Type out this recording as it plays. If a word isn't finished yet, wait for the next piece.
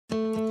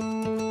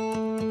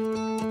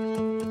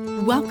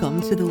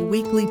Welcome to the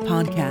weekly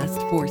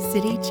podcast for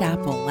City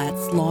Chapel at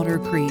Slaughter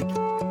Creek,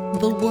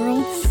 the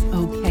world's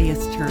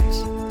okayest church,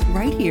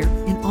 right here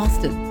in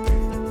Austin.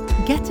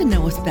 Get to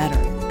know us better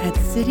at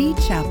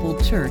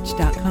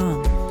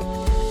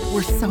citychapelchurch.com.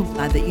 We're so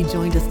glad that you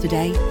joined us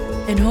today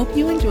and hope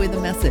you enjoy the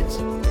message.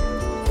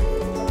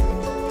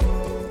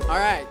 All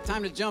right,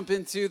 time to jump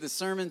into the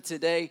sermon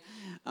today.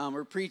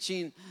 We're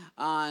preaching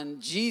on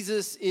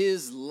Jesus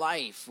is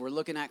life. We're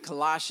looking at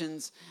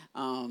Colossians,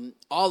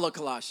 all of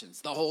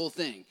Colossians, the whole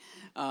thing.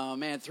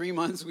 3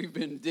 months we've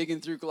been digging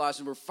through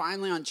Colossians. We're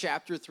finally on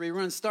chapter 3. We're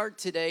going to start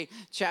today.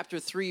 Chapter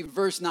 3,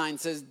 verse 9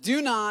 says,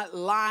 "Do not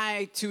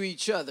lie to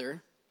each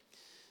other,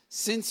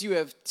 since you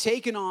have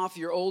taken off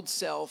your old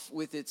self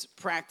with its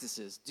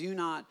practices." Do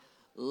not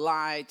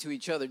lie to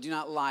each other. Do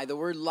not lie. The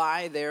word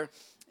lie there,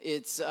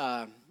 it's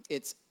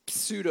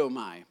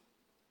pseudomai.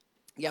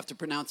 You have to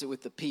pronounce it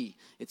with the P.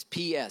 It's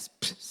P-S,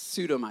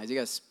 pseudomai. You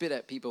got to spit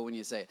at people when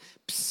you say it.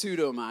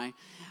 Pseudomai.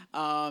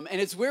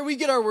 And it's where we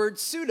get our word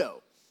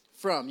pseudo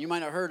from. You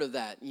might have heard of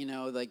that. You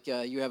know, like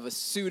you have a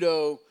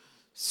pseudo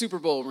Super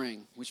Bowl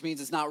ring, which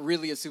means it's not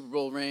really a Super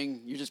Bowl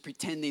ring. You're just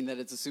pretending that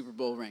it's a Super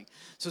Bowl ring.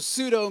 So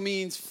pseudo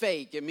means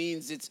fake. It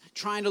means it's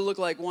trying to look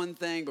like one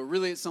thing, but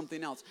really it's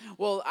something else.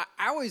 Well,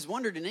 I always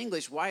wondered in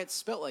English why it's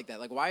spelt like that.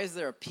 Like, why is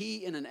there a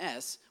P and an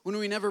S when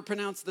we never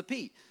pronounce the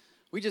P?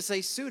 We just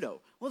say pseudo.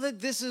 Well,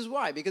 this is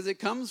why, because it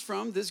comes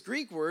from this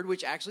Greek word,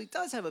 which actually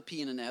does have a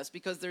P and an S,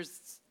 because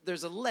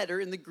there's a letter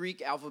in the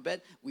Greek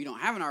alphabet we don't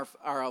have in our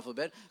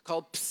alphabet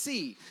called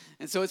psi.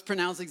 And so it's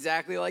pronounced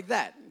exactly like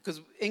that, because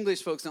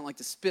English folks don't like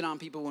to spit on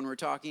people when we're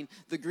talking.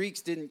 The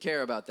Greeks didn't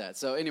care about that.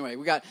 So anyway,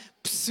 we got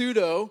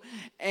pseudo,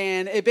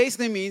 and it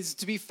basically means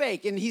to be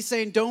fake. And he's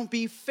saying don't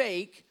be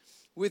fake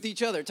with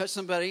each other. Touch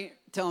somebody,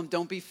 tell them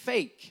don't be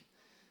fake.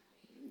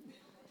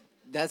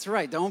 That's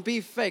right, don't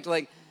be fake.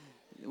 Like,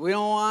 we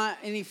don't want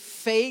any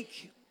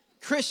fake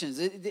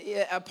Christians.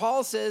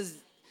 Paul says,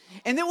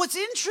 and then what's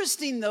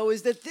interesting, though,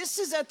 is that this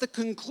is at the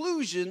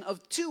conclusion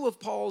of 2 of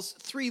Paul's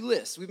 3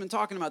 lists. We've been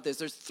talking about this.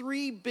 There's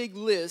 3 big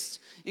lists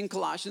in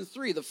Colossians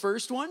 3. The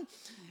first one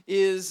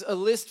is a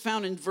list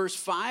found in verse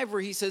 5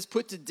 where he says,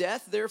 "Put to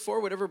death, therefore,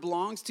 whatever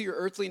belongs to your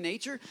earthly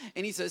nature."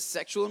 And he says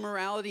sexual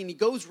immorality, and he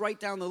goes right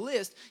down the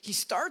list. He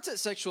starts at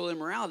sexual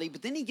immorality,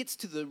 but then he gets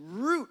to the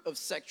root of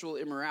sexual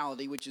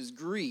immorality, which is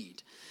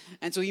greed.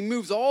 And so he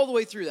moves all the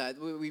way through that.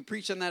 We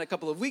preached on that a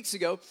couple of weeks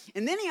ago.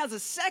 And then he has a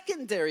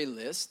secondary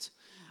list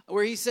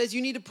where he says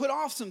you need to put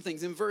off some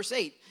things. In verse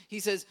 8, he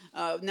says,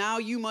 now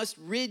you must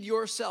rid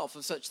yourself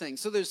of such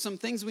things. So there's some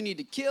things we need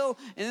to kill,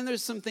 and then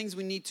there's some things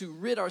we need to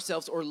rid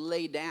ourselves or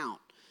lay down.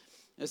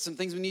 There's some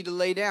things we need to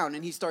lay down,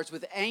 and he starts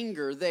with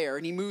anger there,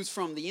 and he moves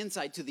from the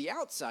inside to the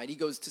outside. He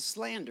goes to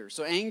slander.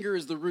 So anger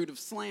is the root of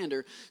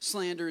slander.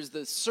 Slander is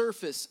the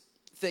surface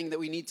thing that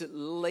we need to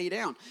lay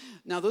down.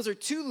 Now, those are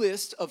 2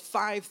 lists of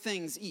 5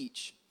 things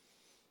each.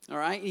 All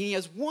right, and he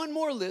has one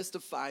more list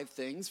of 5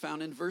 things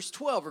found in verse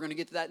 12. We're going to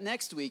get to that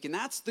next week, and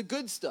that's the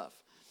good stuff.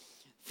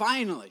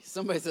 Finally,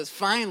 somebody says,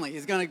 finally,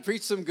 he's going to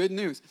preach some good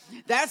news.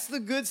 That's the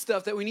good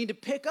stuff that we need to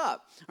pick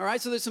up. All right,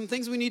 so there's some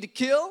things we need to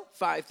kill,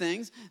 5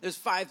 things. There's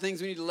 5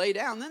 things we need to lay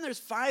down. Then there's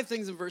 5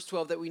 things in verse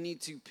 12 that we need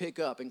to pick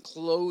up and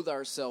clothe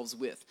ourselves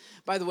with.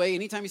 By the way,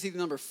 anytime you see the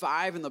number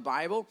 5 in the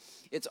Bible,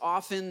 it's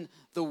often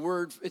the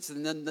word, it's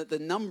the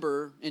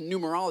number in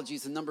numerology,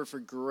 it's the number for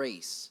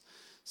grace.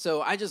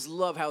 So I just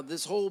love how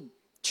this whole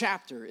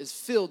chapter is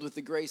filled with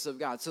the grace of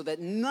God, so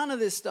that none of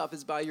this stuff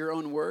is by your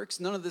own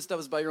works, none of this stuff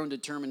is by your own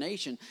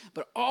determination,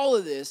 but all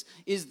of this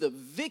is the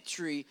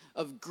victory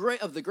of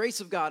the grace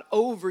of God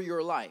over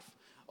your life,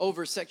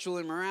 over sexual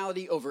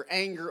immorality, over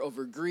anger,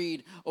 over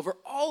greed, over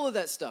all of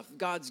that stuff.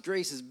 God's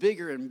grace is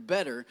bigger and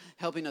better,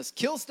 helping us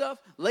kill stuff,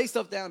 lay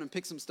stuff down, and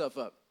pick some stuff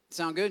up.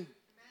 Sound good?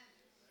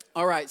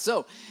 All right,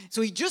 so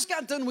he just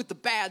got done with the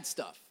bad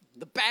stuff,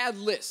 the bad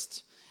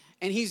list.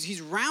 And he's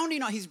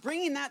rounding on, he's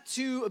bringing that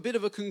to a bit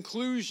of a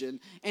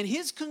conclusion. And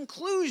his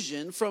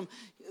conclusion from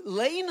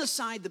laying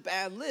aside the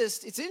bad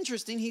list, it's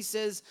interesting. He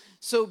says,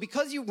 so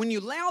because when you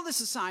lay all this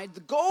aside,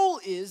 the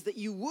goal is that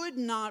you would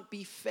not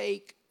be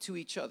fake to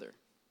each other.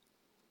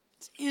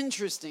 It's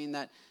interesting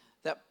that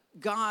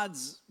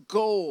God's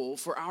goal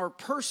for our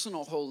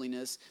personal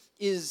holiness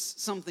is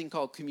something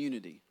called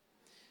community.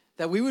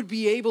 That we would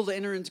be able to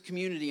enter into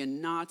community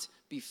and not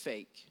be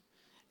fake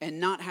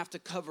and not have to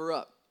cover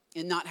up.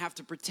 And not have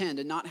to pretend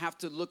and not have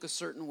to look a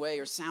certain way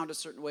or sound a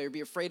certain way or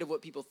be afraid of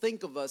what people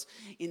think of us.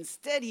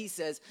 Instead, he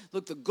says,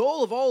 look, the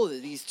goal of all of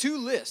these 2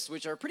 lists,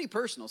 which are pretty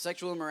personal,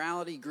 sexual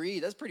immorality,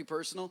 greed, that's pretty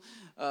personal,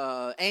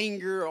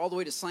 anger, all the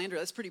way to slander,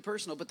 that's pretty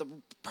personal. But the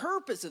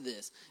purpose of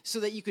this is so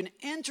that you can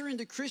enter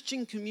into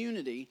Christian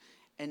community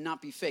and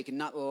not be fake and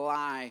not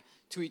lie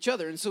to each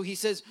other. And so he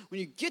says, when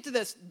you get to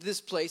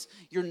this place,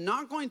 you're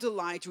not going to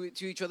lie to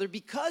each other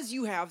because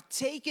you have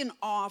taken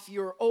off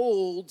your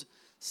old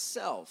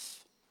self.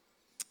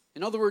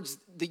 In other words,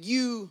 the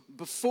you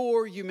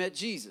before you met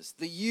Jesus,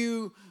 the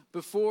you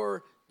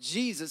before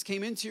Jesus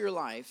came into your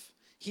life,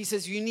 he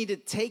says you need to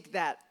take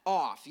that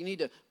off. You need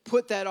to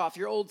put that off,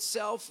 your old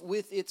self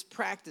with its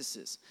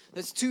practices.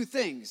 That's two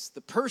things: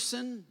 the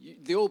person,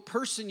 the old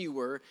person you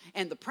were,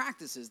 and the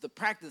practices, the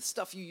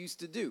stuff you used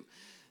to do.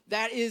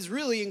 That is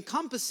really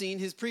encompassing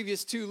his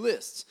previous two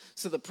lists.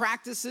 So the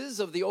practices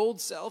of the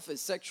old self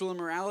is sexual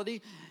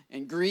immorality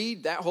and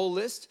greed, that whole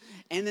list.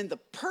 And then the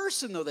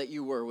person, though, that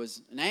you were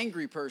was an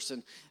angry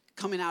person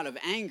coming out of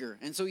anger.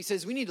 And so he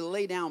says we need to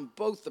lay down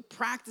both the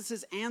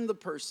practices and the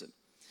person.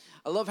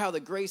 I love how the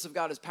grace of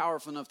God is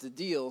powerful enough to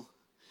deal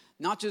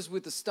not just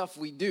with the stuff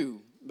we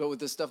do, but with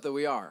the stuff that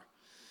we are.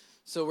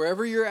 So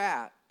wherever you're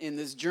at in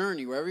this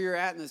journey,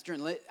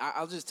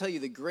 I'll just tell you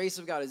the grace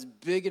of God is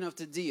big enough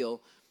to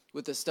deal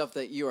with the stuff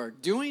that you are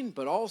doing,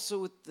 but also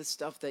with the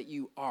stuff that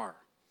you are.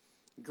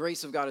 The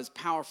grace of God is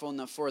powerful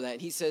enough for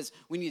that. He says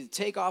we need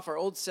to take off our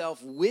old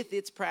self with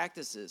its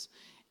practices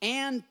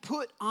and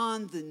put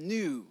on the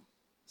new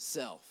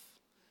self.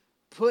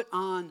 Put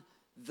on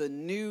the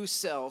new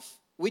self,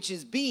 which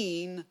is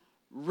being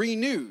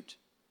renewed.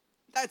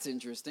 That's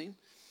interesting.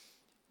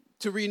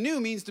 To renew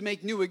means to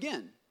make new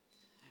again.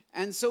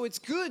 And so it's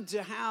good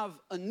to have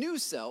a new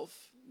self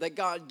that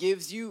God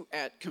gives you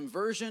at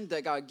conversion,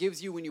 that God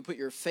gives you when you put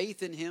your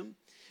faith in him.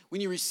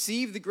 When you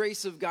receive the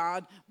grace of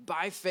God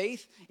by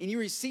faith, and you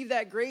receive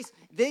that grace,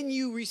 then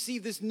you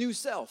receive this new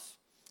self.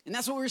 And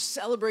that's what we're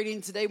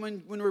celebrating today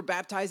when we're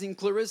baptizing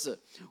Clarissa.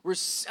 We're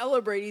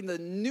celebrating the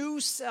new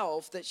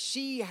self that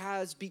she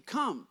has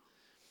become.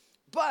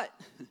 But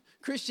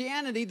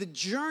Christianity, the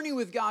journey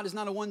with God, is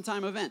not a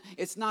one-time event.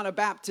 It's not a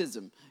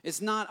baptism. It's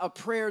not a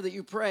prayer that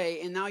you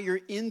pray and now you're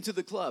into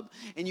the club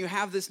and you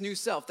have this new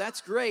self.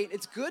 That's great.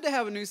 It's good to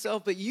have a new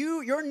self, but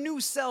your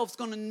new self's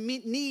going to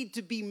need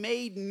to be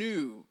made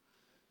new.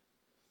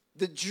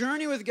 The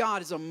journey with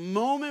God is a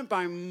moment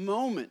by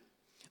moment,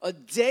 a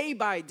day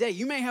by day.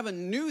 You may have a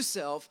new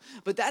self,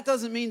 but that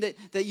doesn't mean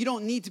that you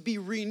don't need to be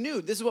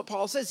renewed. This is what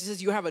Paul says. He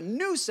says you have a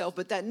new self,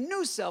 but that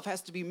new self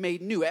has to be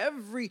made new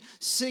every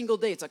single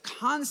day. It's a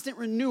constant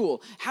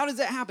renewal. How does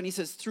that happen? He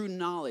says through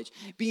knowledge,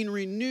 being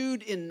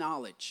renewed in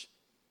knowledge.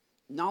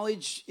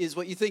 Knowledge is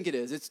what you think it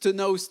is. It's to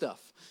know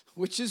stuff,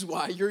 which is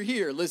why you're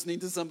here listening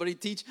to somebody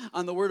teach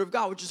on the Word of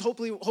God, which is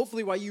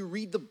hopefully why you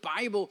read the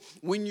Bible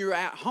when you're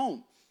at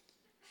home.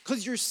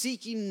 Because you're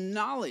seeking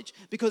knowledge.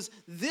 Because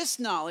this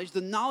knowledge,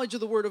 the knowledge of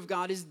the Word of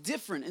God, is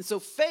different. And so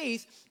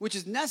faith, which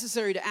is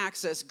necessary to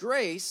access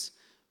grace,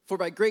 for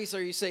by grace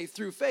are you saved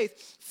through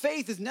faith.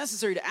 Faith is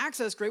necessary to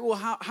access grace. Well,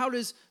 how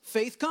does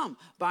faith come?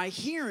 By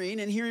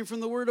hearing, and hearing from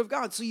the Word of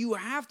God. So you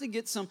have to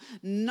get some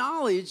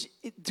knowledge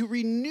to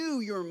renew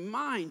your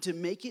mind, to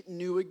make it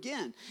new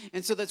again.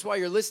 And so that's why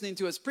you're listening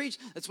to us preach.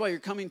 That's why you're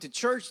coming to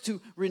church,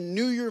 to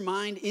renew your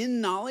mind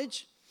in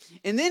knowledge.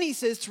 And then he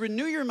says to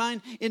renew your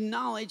mind in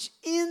knowledge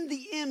in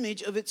the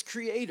image of its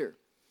creator.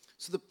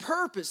 So the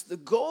purpose, the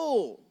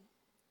goal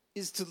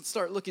is to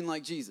start looking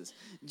like Jesus.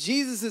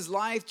 Jesus is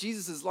life.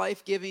 Jesus is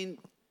life-giving.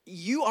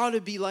 You ought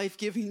to be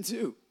life-giving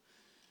too.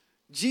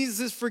 Jesus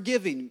is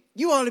forgiving.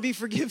 You ought to be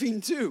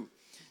forgiving too.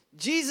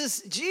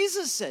 Jesus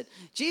said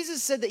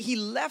that he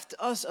left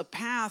us a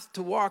path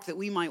to walk that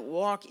we might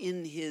walk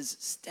in his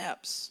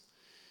steps.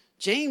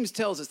 James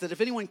tells us that if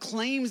anyone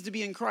claims to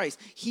be in Christ,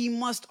 he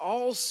must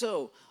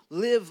also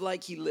live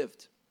like he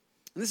lived.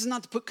 And this is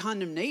not to put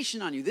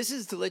condemnation on you. This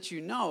is to let you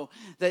know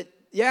that,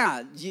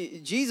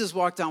 Jesus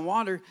walked on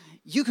water.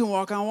 You can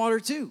walk on water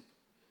too.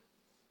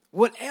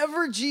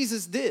 Whatever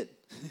Jesus did,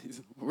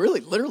 really,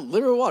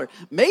 literal water.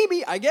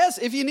 Maybe, I guess,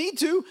 if you need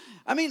to.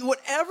 I mean,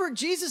 whatever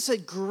Jesus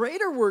said,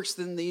 greater works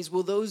than these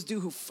will those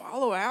do who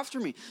follow after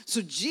me. So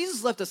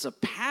Jesus left us a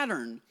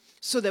pattern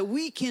so that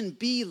we can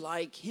be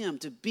like him,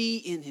 to be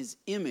in his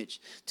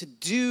image, to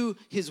do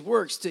his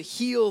works, to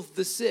heal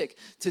the sick,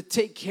 to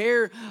take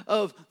care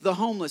of the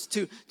homeless,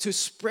 to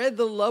spread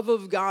the love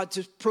of God,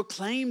 to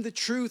proclaim the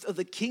truth of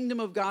the kingdom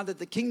of God, that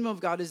the kingdom of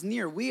God is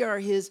near. We are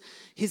his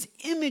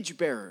image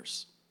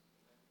bearers.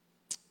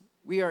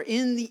 We are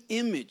in the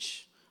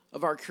image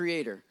of our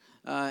Creator.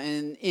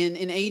 And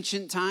in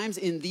ancient times,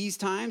 in these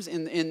times,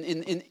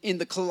 in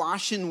the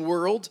Colossian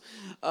world,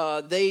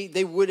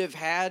 they would have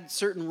had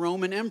certain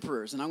Roman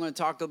emperors. And I'm going to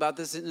talk about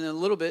this in a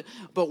little bit.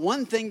 But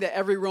one thing that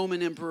every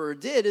Roman emperor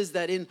did is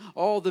that in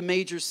all the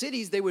major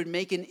cities, they would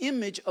make an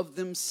image of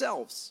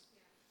themselves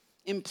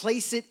and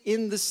place it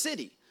in the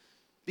city.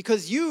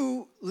 Because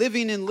you,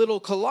 living in little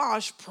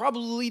Colossae,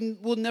 probably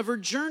will never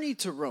journey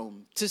to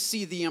Rome to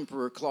see the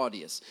Emperor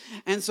Claudius.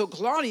 And so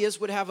Claudius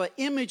would have an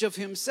image of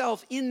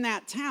himself in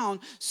that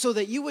town so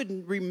that you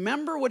would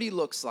remember what he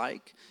looks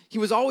like. He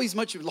was always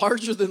much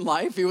larger than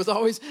life. He was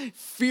always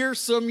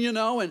fearsome,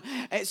 and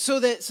so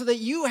that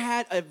you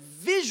had a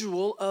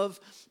visual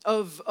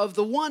of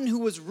the one who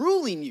was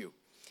ruling you.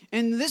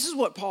 And this is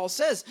what Paul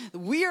says.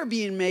 We are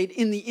being made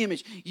in the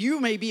image. You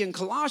may be in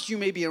Colossae, you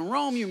may be in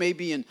Rome, you may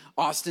be in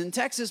Austin,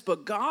 Texas,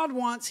 but God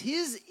wants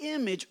his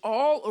image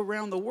all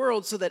around the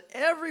world so that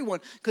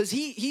everyone, because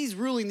he's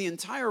ruling the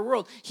entire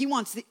world, he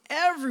wants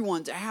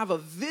everyone to have a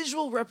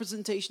visual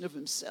representation of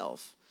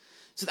himself.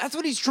 So that's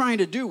what he's trying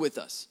to do with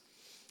us.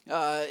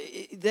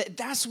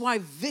 That's why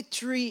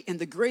victory and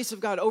the grace of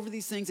God over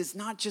these things is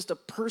not just a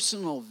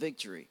personal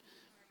victory.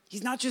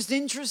 He's not just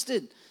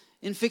interested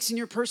in fixing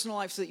your personal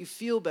life so that you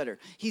feel better.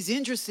 He's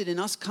interested in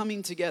us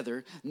coming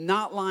together,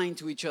 not lying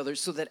to each other,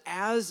 so that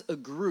as a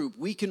group,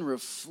 we can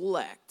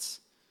reflect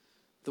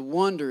the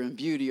wonder and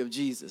beauty of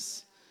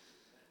Jesus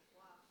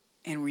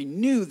and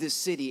renew this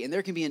city. And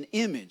there can be an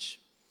image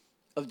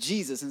of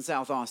Jesus in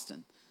South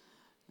Austin.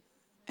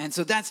 And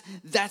so that's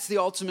the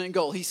ultimate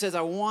goal. He says,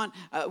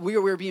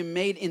 we're being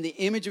made in the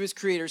image of his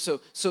creator.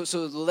 So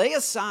lay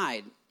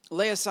aside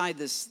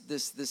this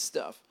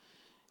stuff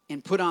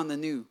and put on the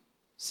new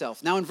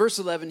self. Now in verse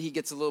 11, he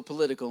gets a little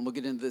political, and we'll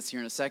get into this here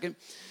in a second.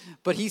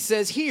 But he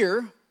says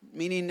here,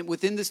 meaning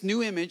within this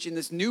new image, in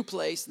this new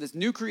place, this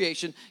new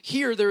creation,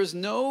 here there is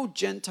no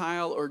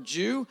Gentile or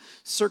Jew,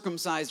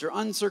 circumcised or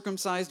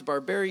uncircumcised,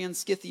 barbarian,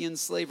 Scythian,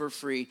 slave or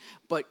free,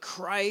 but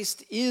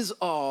Christ is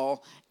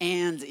all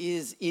and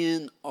is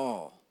in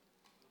all.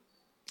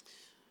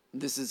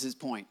 This is his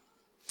point.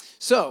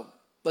 So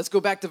let's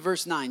go back to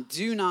verse 9.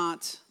 Do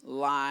not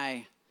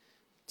lie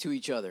to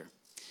each other.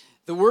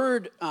 The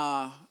word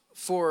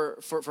for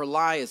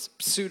lie is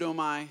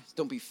pseudomai.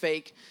 Don't be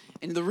fake.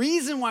 And the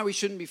reason why we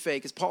shouldn't be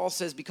fake is Paul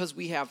says because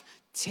we have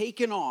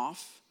taken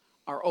off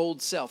our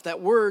old self.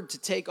 That word to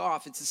take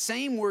off, it's the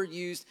same word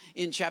used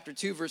in chapter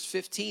 2, verse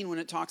 15 when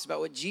it talks about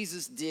what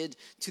Jesus did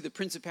to the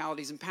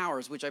principalities and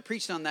powers, which I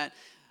preached on that,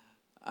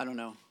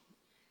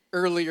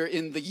 earlier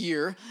in the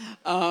year.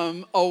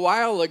 A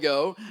while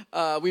ago,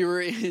 we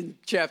were in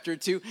chapter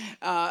 2.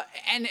 I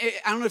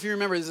don't know if you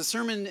remember, there's a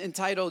sermon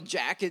entitled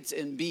Jackets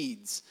and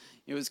Beads.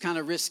 It was kind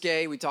of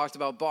risque. We talked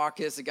about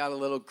Bacchus. It got a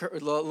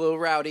little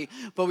rowdy.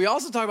 But we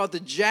also talked about the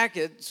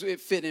jackets.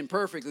 It fit in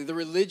perfectly. The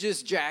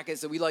religious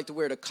jackets that we like to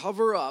wear to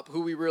cover up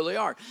who we really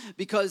are.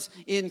 Because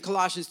in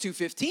Colossians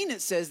 2:15,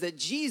 it says that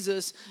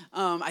Jesus,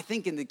 I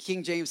think in the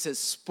King James says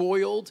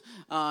spoiled.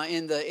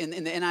 In the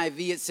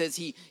NIV, it says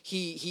he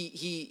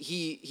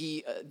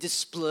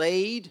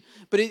displayed.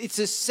 But it's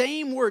the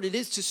same word. It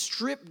is to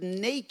strip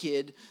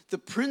naked the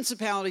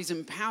principalities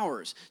and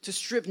powers. To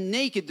strip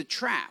naked the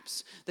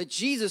traps. That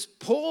Jesus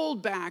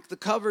pulled back the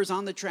covers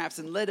on the traps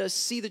and let us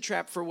see the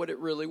trap for what it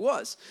really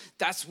was.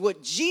 That's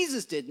what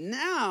Jesus did.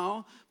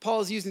 Now,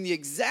 Paul is using the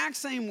exact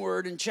same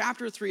word in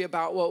chapter 3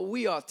 about what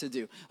we ought to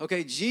do.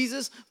 Okay,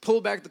 Jesus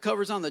pulled back the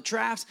covers on the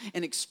traps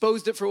and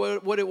exposed it for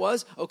what it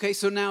was. Okay,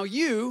 so now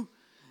you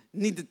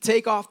need to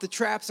take off the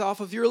traps off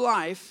of your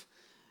life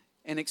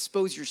and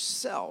expose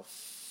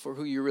yourself for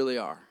who you really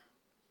are.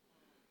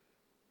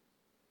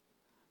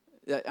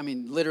 I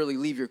mean, literally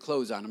leave your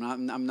clothes on.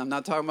 I'm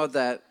not talking about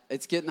that.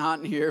 It's getting hot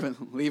in here,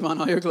 but leave on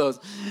all your clothes.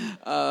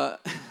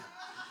 But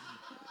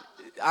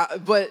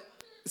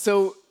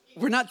so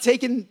we're not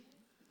taking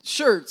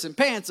shirts and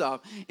pants off.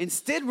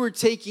 Instead, we're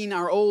taking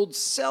our old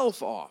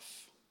self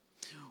off.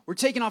 We're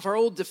taking off our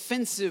old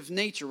defensive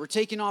nature. We're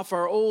taking off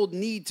our old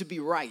need to be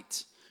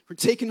right. We're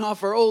taking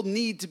off our old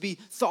need to be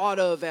thought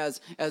of as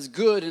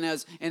good and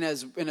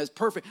as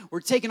perfect.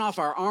 We're taking off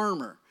our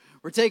armor.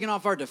 We're taking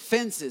off our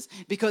defenses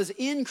because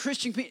in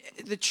Christian,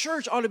 the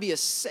church ought to be a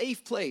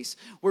safe place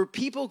where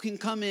people can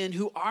come in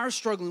who are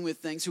struggling with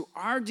things, who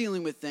are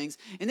dealing with things,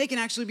 and they can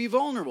actually be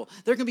vulnerable.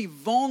 There can be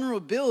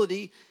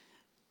vulnerability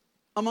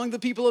among the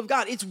people of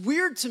God. It's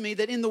weird to me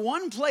that in the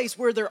one place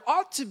where there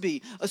ought to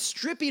be a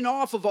stripping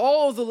off of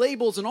all the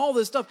labels and all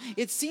this stuff,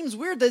 it seems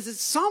weird that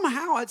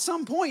somehow at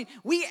some point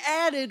we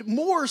added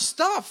more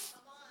stuff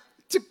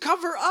to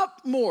cover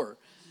up more.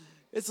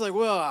 It's like,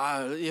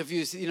 well, if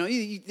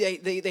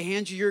they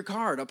hand you your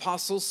card,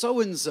 Apostle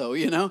so-and-so,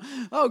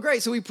 Oh,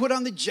 great. So we put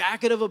on the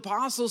jacket of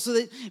apostle so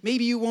that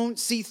maybe you won't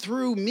see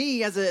through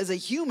me as a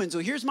human. So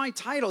here's my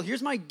title.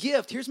 Here's my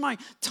gift. Here's my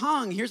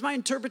tongue. Here's my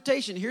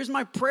interpretation. Here's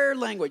my prayer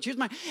language.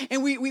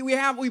 And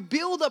we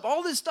build up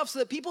all this stuff so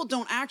that people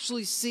don't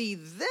actually see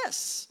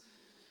this.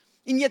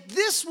 And yet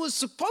this was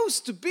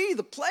supposed to be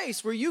the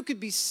place where you could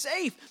be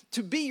safe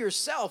to be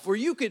yourself, where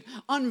you could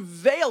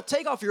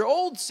take off your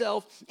old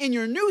self, and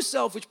your new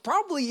self, which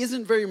probably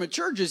isn't very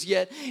mature just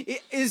yet,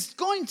 is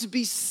going to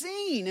be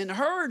seen and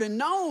heard and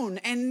known,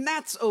 and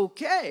that's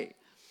okay.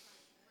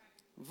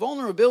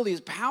 Vulnerability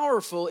is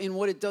powerful in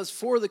what it does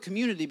for the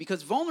community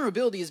because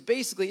vulnerability is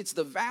basically, it's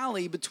the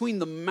valley between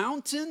the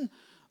mountain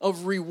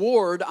of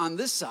reward on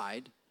this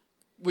side,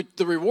 which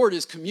the reward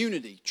is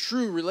community,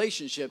 true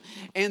relationship,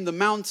 and the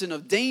mountain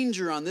of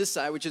danger on this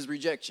side, which is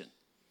rejection.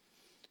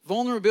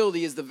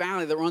 Vulnerability is the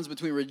valley that runs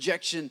between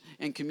rejection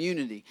and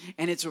community,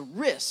 and it's a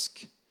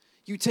risk.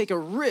 You take a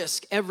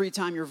risk every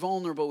time you're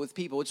vulnerable with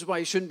people, which is why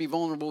you shouldn't be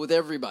vulnerable with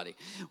everybody,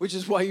 which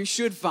is why you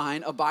should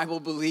find a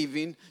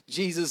Bible-believing,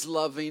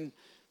 Jesus-loving,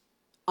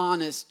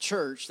 honest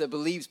church that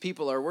believes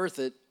people are worth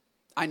it.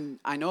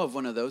 I know of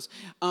one of those.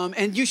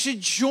 And you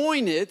should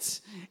join it,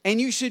 and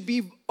you should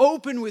be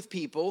open with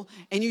people,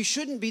 and you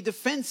shouldn't be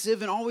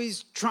defensive and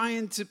always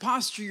trying to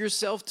posture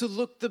yourself to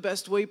look the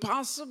best way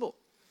possible.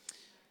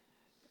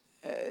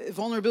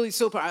 vulnerability is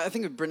so powerful. I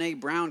think Brene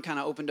Brown kind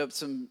of opened up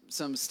some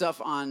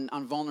stuff on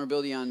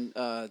vulnerability on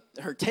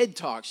her TED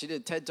Talk. She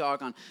did a TED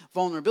Talk on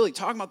vulnerability,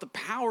 talking about the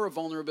power of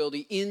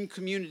vulnerability in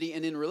community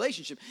and in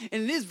relationship.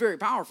 And it is very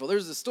powerful.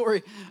 There's a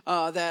story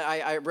that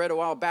I read a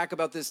while back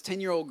about this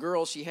 10-year-old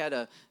girl. She had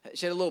a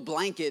little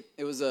blanket.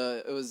 It was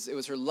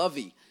her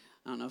lovey.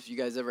 I don't know if you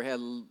guys ever had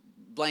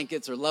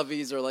blankets or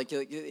loveys, or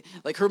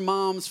like her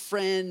mom's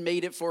friend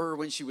made it for her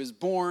when she was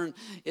born.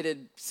 It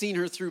had seen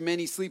her through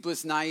many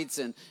sleepless nights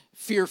and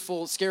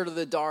fearful, scared of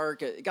the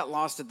dark. It got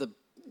lost at the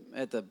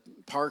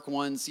park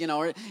once,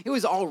 it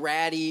was all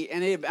ratty,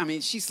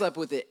 and she slept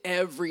with it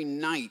every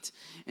night.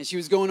 And she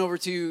was going over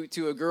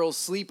to a girl's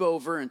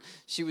sleepover, and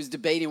she was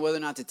debating whether or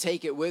not to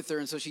take it with her.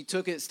 And so she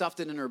took it, stuffed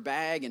it in her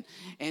bag,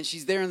 and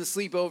she's there in the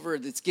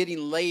sleepover. It's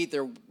getting late.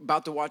 They're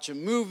about to watch a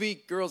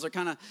movie. Girls are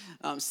kind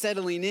of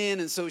settling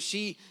in, and so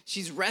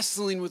she's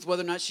wrestling with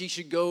whether or not she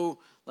should go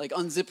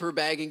unzip her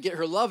bag and get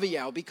her lovey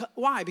out.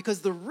 Why?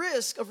 Because the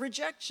risk of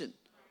rejection.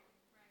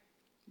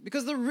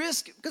 Because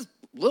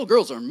little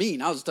girls are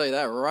mean. I'll just tell you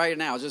that right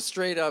now. Just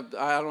straight up,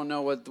 I don't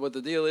know what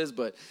the deal is,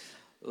 but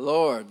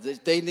Lord,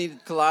 they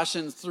need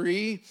Colossians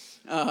 3.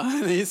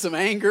 They need some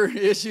anger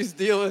issues to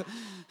deal with.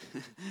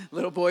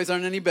 Little boys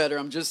aren't any better,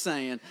 I'm just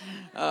saying.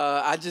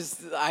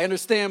 I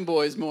understand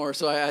boys more,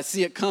 so I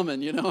see it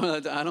coming,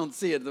 I don't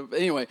see it.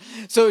 Anyway,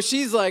 so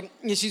she's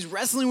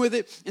wrestling with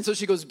it, and so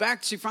she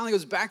finally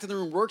goes back to the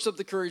room, works up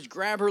the courage,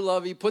 grab her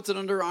lovey, puts it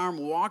under her arm,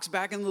 walks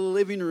back into the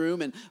living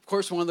room, and of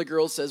course one of the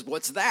girls says,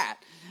 "What's that?"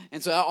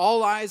 And so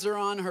all eyes are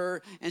on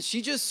her, and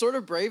she just sort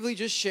of bravely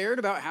just shared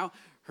about how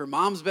her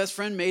mom's best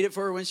friend made it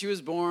for her when she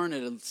was born.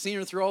 It had seen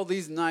her through all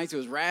these nights. It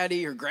was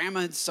ratty. Her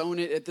grandma had sewn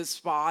it at this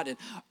spot and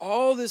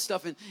all this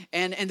stuff.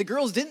 And the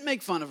girls didn't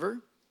make fun of her.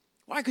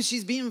 Why? Because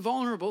she's being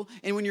vulnerable.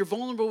 And when you're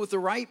vulnerable with the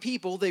right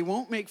people, they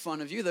won't make fun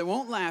of you. They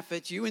won't laugh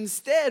at you.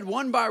 Instead,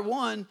 one by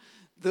one,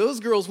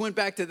 those girls went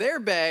back to their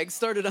bags,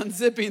 started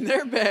unzipping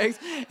their bags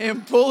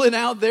and pulling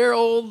out their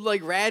old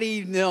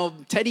ratty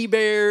teddy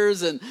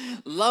bears and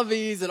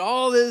loveys and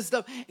all this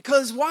stuff.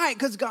 Because why?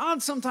 Because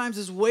God sometimes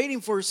is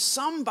waiting for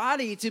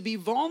somebody to be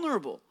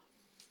vulnerable.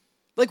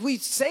 We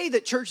say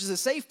that church is a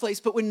safe place,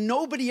 but when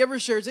nobody ever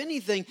shares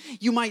anything,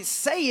 you might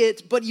say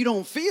it, but you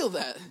don't feel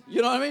that.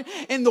 You know what I mean?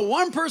 And the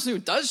one person who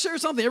does share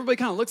something, everybody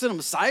kind of looks at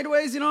them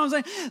sideways, you know what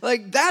I'm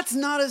saying? That's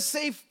not a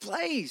safe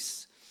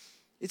place.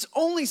 It's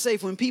only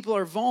safe when people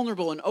are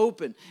vulnerable and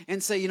open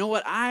and say, you know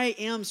what, I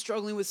am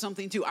struggling with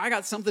something too. I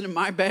got something in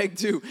my bag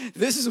too.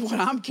 This is what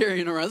I'm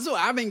carrying around. This is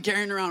what I've been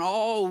carrying around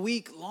all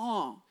week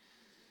long.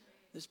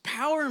 There's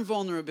power in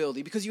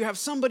vulnerability because you have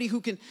somebody who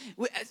can.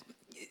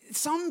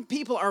 Some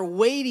people are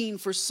waiting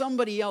for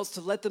somebody else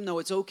to let them know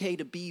it's okay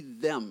to be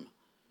them.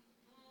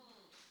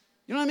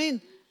 You know what I mean?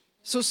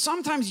 So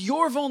sometimes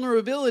your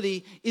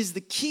vulnerability is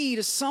the key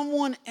to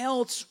someone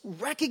else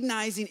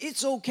recognizing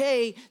it's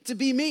okay to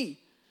be me.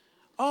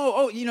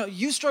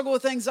 You struggle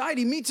with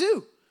anxiety. Me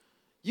too.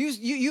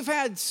 You've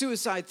had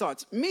suicide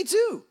thoughts. Me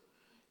too.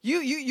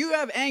 You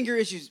have anger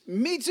issues.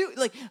 Me too.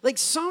 Like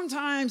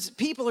sometimes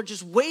people are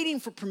just waiting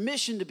for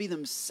permission to be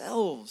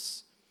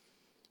themselves.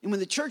 And when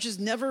the church is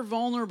never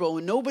vulnerable,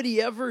 when nobody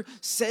ever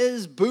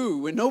says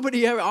boo, when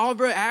everybody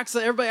acts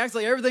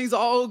like everything's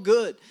all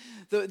good,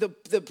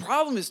 the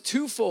problem is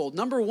twofold.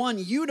 Number one,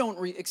 you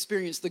don't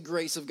experience the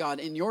grace of God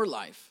in your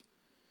life.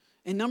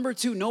 And number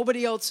two,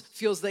 nobody else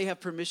feels they have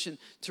permission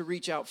to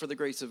reach out for the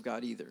grace of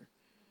God either.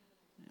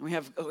 And we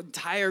have an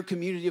entire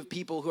community of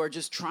people who are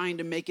just trying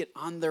to make it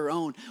on their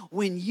own.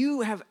 When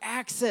you have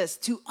access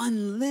to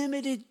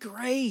unlimited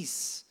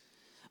grace,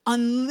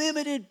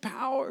 unlimited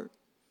power.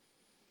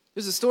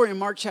 There's a story in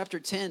Mark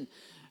chapter 10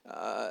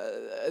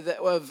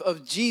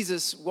 of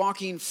Jesus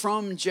walking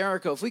from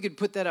Jericho. If we could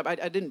put that up, I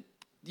didn't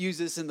use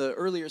this in the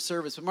earlier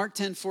service, but Mark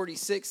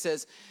 10:46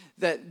 says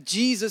that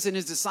Jesus and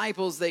his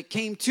disciples, they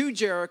came to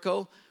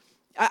Jericho.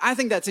 I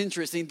think that's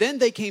interesting. Then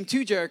they came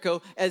to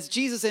Jericho as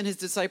Jesus and his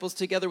disciples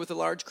together with a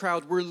large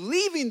crowd were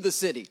leaving the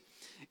city.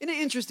 Isn't it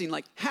interesting?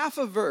 Half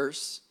a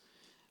verse,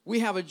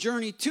 we have a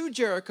journey to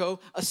Jericho,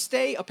 a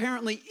stay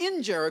apparently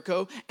in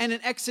Jericho, and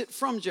an exit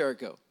from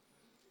Jericho.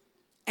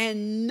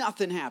 And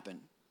nothing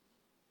happened.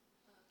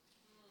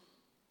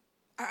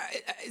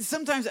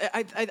 Sometimes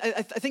I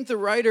think the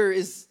writer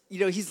is,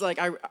 he's like,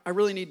 I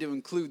really need to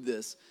include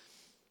this.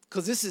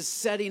 Because this is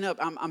setting up,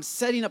 I'm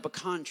setting up a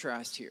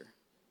contrast here.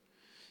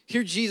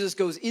 Here Jesus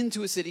goes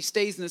into a city,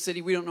 stays in the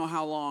city, we don't know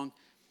how long.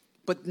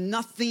 But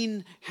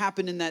nothing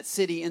happened in that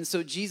city. And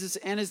so Jesus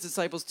and his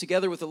disciples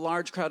together with a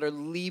large crowd are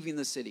leaving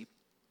the city.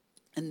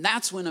 And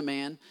that's when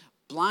a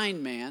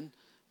blind man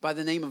by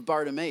the name of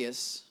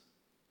Bartimaeus,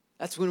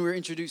 that's when we're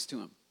introduced to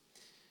him.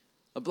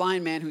 A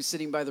blind man who's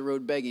sitting by the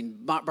road begging.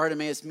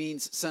 Bartimaeus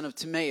means son of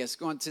Timaeus.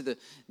 Go on to the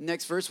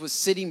next verse, was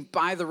sitting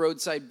by the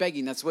roadside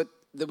begging. That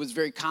was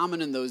very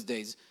common in those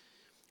days.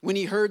 When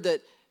he heard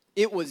that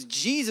it was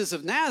Jesus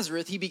of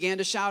Nazareth, he began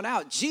to shout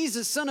out,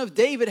 "Jesus, son of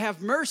David,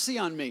 have mercy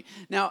on me."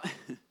 Now,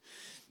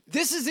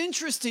 this is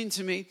interesting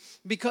to me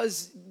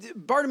because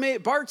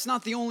Bart's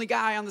not the only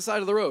guy on the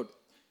side of the road.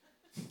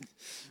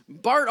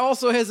 Bart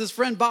also has his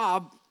friend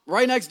Bob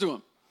right next to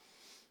him.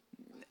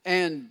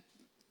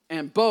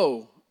 And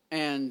Bo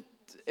and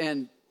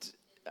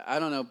I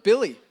don't know,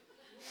 Billy.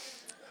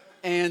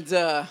 And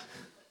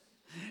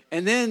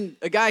then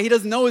a guy, he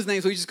doesn't know his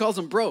name, so he just calls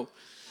him Bro.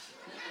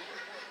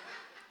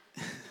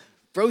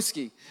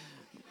 Broski.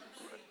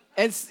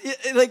 And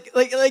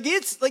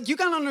it's like you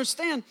gotta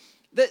understand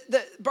that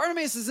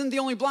Bartimaeus isn't the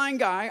only blind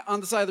guy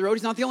on the side of the road.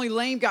 He's not the only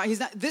lame guy.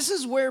 This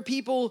is where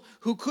people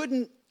who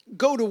couldn't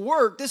go to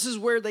work, this is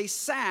where they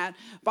sat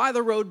by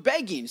the road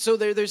begging. So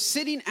they're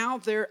sitting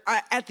out there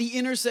at the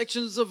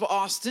intersections of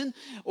Austin,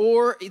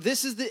 or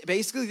this is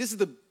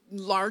the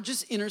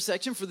largest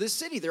intersection for this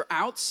city. They're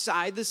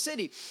outside the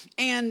city.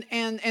 And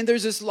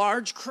there's this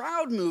large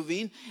crowd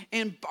moving,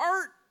 and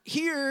Bart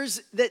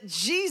hears that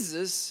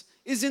Jesus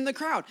is in the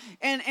crowd.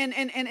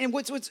 And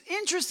what's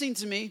interesting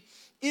to me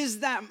is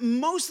that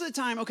most of the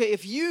time, okay,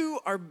 if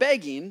you are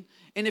begging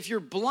and if you're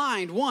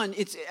blind,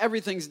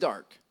 everything's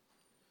dark.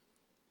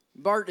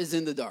 Bart is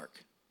in the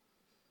dark.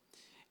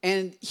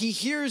 And he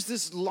hears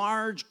this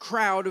large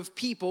crowd of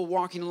people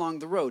walking along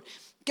the road.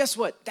 Guess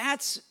what?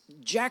 That's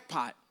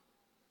jackpot.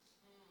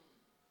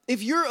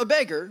 If you're a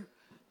beggar,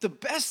 the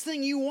best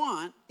thing you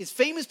want is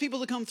famous people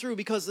to come through,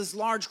 because this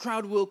large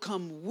crowd will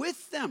come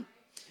with them.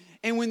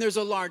 And when there's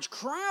a large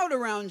crowd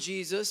around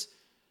Jesus,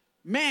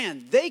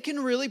 man, they can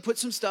really put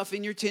some stuff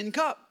in your tin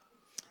cup.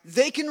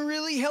 They can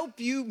really help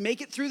you make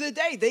it through the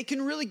day. They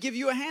can really give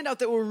you a handout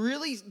that will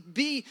really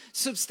be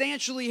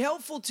substantially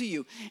helpful to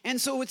you.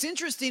 And so what's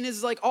interesting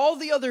is, like, all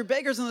the other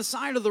beggars on the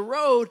side of the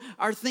road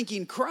are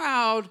thinking,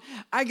 crowd,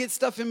 I get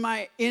stuff in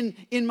my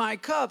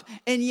cup.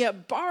 And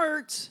yet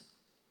Bart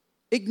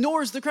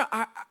ignores the crowd.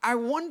 I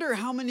wonder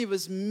how many of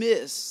us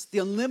miss the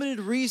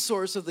unlimited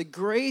resource of the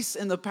grace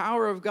and the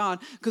power of God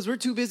because we're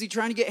too busy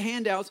trying to get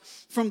handouts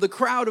from the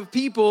crowd of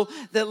people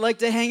that like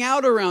to hang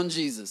out around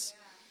Jesus.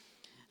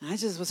 I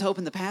just was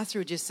hoping the pastor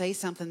would just say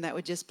something that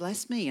would just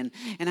bless me. And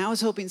I was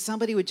hoping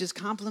somebody would just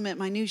compliment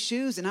my new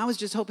shoes. And I was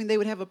just hoping they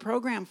would have a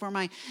program for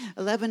my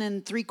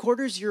 11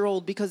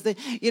 3/4-year-old, because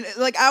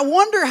I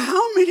wonder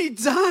how many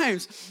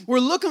times we're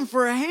looking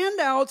for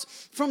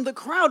handouts from the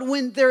crowd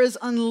when there is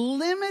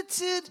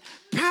unlimited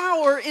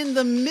power in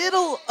the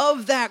middle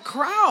of that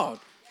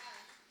crowd.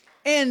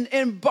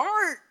 And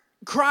Bart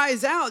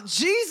cries out,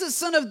 Jesus,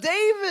 Son of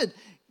David,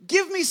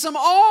 give me some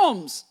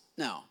alms.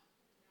 No.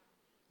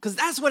 Because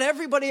that's what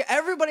everybody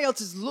else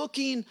is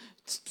looking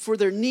for,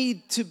 their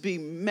need to be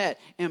met.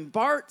 And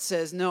Bart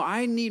says, no,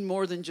 I need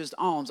more than just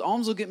alms.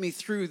 Alms will get me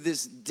through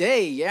this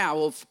day. Yeah,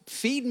 will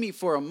feed me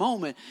for a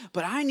moment.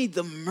 But I need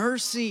the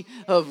mercy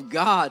of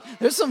God.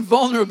 There's some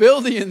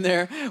vulnerability in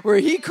there where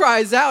he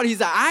cries out. He's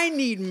like, I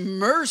need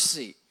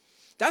mercy.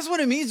 That's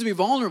what it means to be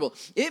vulnerable.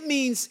 It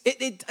means,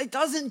 it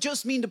doesn't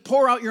just mean to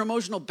pour out your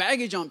emotional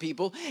baggage on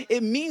people.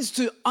 It means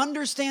to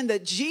understand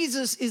that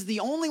Jesus is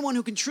the only one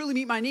who can truly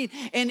meet my need.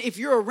 And if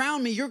you're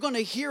around me, you're going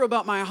to hear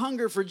about my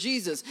hunger for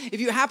Jesus. If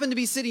you happen to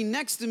be sitting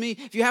next to me,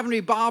 if you happen to be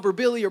Bob or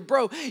Billy or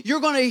Bro,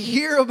 you're going to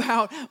hear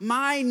about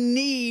my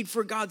need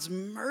for God's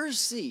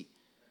mercy.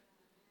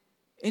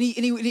 And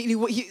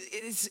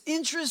it's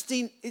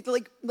interesting.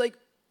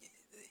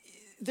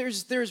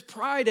 There's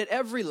pride at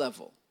every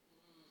level.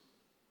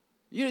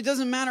 It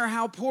doesn't matter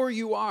how poor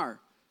you are.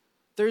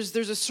 There's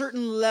a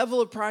certain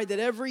level of pride that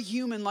every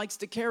human likes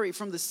to carry,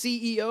 from the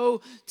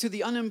CEO to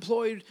the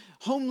unemployed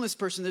homeless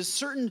person. There's a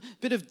certain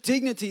bit of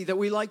dignity that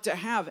we like to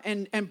have.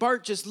 And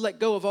Bart just let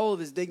go of all of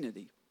his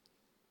dignity.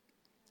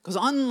 Because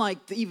unlike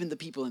even the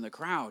people in the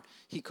crowd,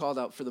 he called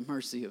out for the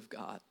mercy of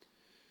God.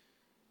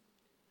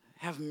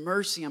 Have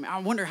mercy on me. I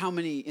wonder how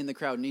many in the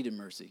crowd needed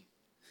mercy.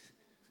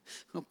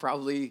 Well,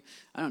 probably,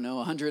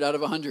 100 out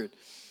of 100.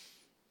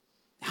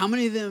 How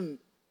many of them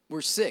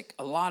were sick?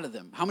 A lot of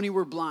them. How many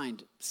were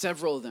blind?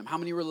 Several of them. How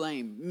many were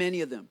lame? Many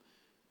of them.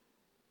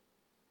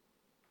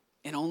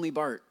 And only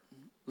Bart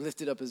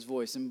lifted up his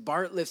voice. And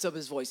Bart lifts up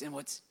his voice. And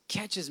what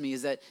catches me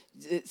is that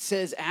it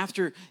says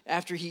after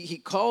he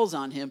calls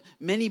on him,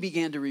 many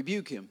began to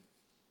rebuke him.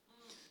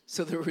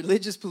 So the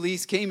religious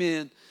police came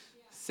in,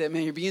 said,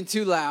 man, you're being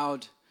too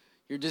loud.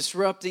 You're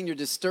disrupting. You're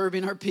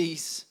disturbing our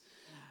peace.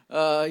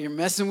 You're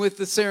messing with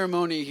the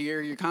ceremony here.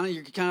 You're kind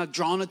of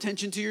drawing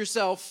attention to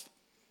yourself.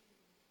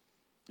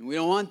 And we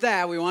don't want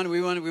that. We want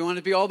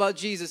to be all about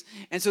Jesus.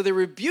 And so they're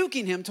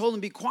rebuking him, told him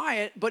to be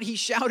quiet, but he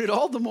shouted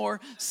all the more,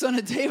 Son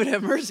of David,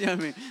 have mercy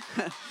on me.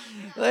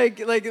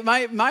 like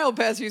my old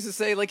pastor used to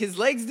say, like, his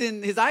eyes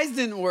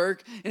didn't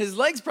work, and his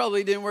legs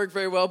probably didn't work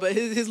very well, but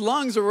his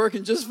lungs are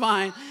working just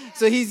fine.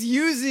 So he's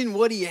using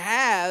what he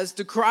has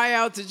to cry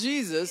out to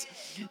Jesus.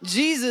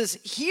 Jesus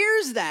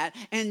hears that,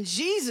 and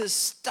Jesus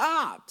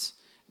stopped.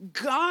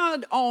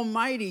 God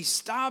Almighty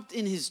stopped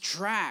in his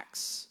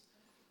tracks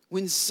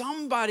when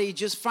somebody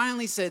just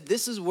finally said,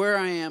 this is where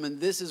I am,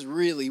 and this is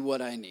really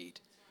what I need.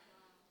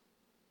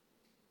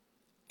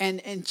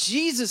 And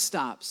Jesus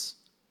stops,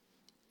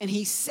 and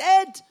he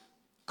said,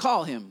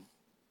 call him.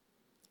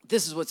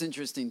 This is what's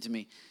interesting to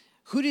me.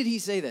 Who did he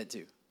say that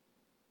to?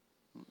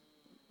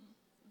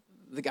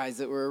 The guys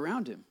that were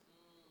around him.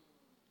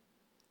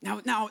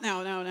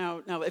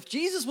 Now, if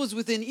Jesus was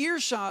within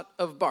earshot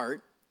of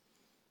Bart,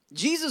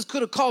 Jesus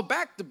could have called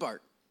back to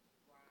Bart,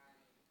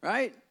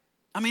 right?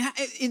 I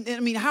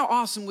mean, how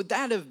awesome would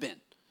that have been?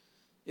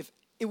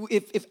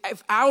 If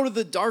out of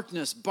the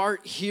darkness,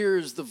 Bart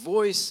hears the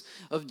voice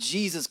of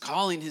Jesus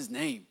calling his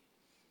name.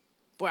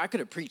 Boy, I could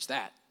have preached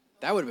that.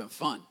 That would have been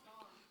fun.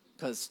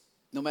 Because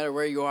no matter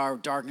where you are,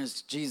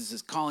 darkness, Jesus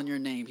is calling your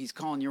name. He's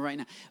calling you right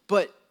now.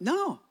 But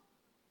no.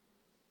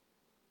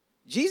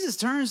 Jesus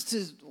turns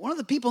to one of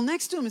the people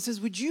next to him and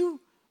says, would you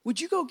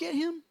go get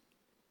him?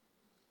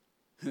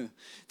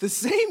 The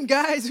same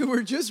guys who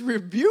were just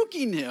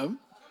rebuking him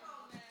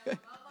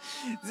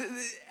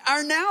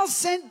are now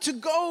sent to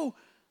go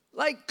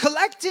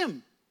collect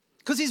him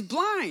because he's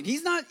blind.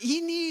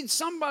 He needs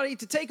somebody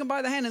to take him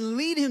by the hand and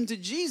lead him to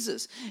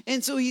Jesus.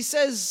 And so he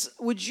says,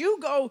 would you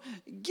go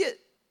get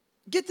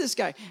this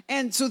guy?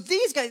 And so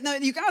these guys, now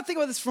you got to think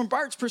about this from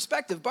Bart's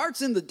perspective.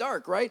 Bart's in the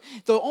dark, right?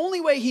 The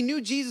only way he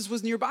knew Jesus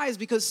was nearby is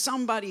because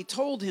somebody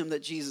told him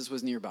that Jesus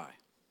was nearby.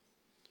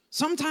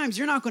 Sometimes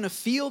you're not going to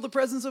feel the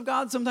presence of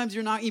God. Sometimes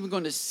you're not even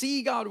going to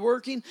see God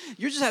working.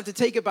 You just have to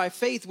take it by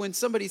faith when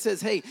somebody says,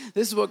 hey,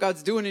 this is what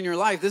God's doing in your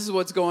life. This is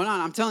what's going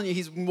on. I'm telling you,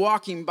 he's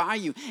walking by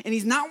you. And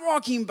he's not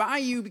walking by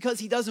you because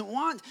he doesn't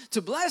want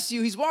to bless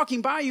you. He's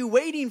walking by you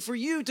waiting for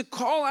you to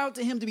call out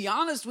to him, to be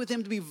honest with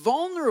him, to be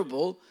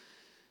vulnerable,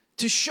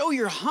 to show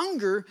your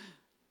hunger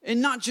and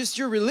not just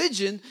your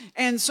religion.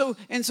 And so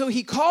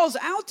he calls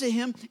out to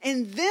him.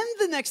 And then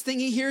the next thing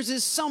he hears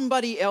is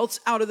somebody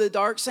else out of the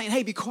dark saying,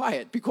 hey, be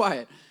quiet, be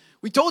quiet.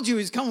 We told you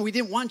he was coming. We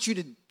didn't want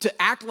you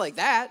to act like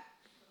that.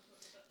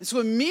 And so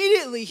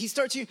immediately he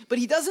starts, but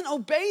he doesn't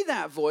obey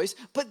that voice.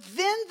 But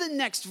then the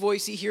next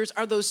voice he hears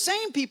are those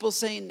same people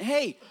saying,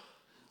 hey,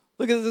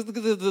 look at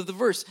the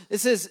verse. It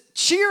says,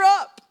 cheer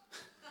up.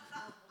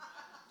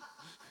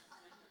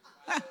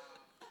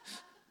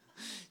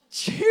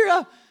 Cheer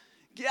up.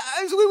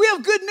 We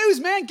have good news,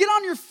 man. Get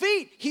on your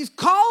feet. He's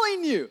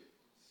calling you.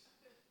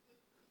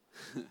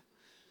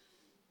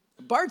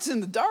 Bart's in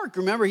the dark,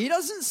 remember. He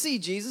doesn't see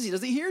Jesus. He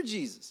doesn't hear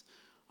Jesus.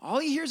 All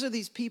he hears are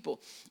these people.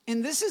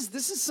 And this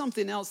is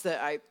something else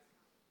that I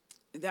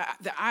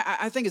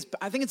think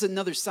it's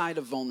another side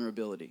of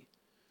vulnerability.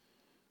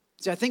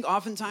 See, I think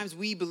oftentimes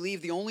we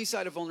believe the only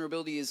side of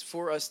vulnerability is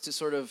for us to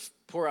sort of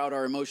pour out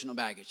our emotional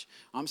baggage.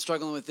 I'm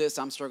struggling with this,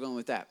 I'm struggling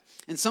with that.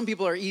 And some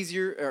people are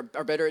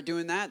better at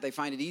doing that. They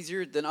find it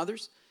easier than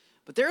others.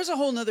 But there's a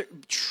whole nother,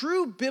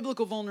 true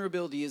biblical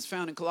vulnerability is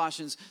found in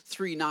Colossians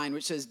 3:9,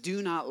 which says,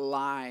 do not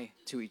lie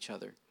to each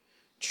other.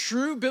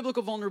 True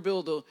biblical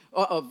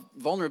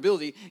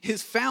vulnerability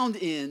is found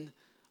in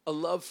a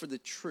love for the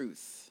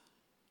truth.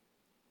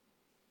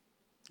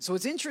 So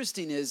what's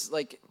interesting is,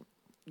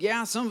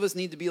 yeah, some of us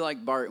need to be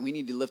like Bart, and we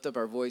need to lift up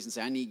our voice and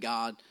say, I need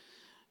God,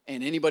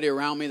 and anybody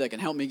around me that can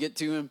help me get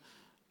to him,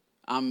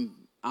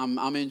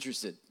 I'm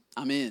interested.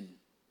 I'm in.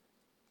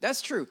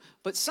 That's true.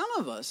 But some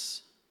of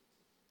us,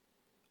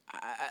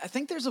 I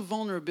think there's a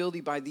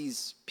vulnerability by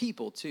these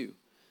people too.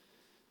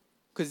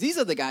 Because these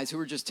are the guys who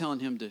were just telling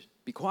him to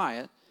be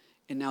quiet,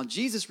 and now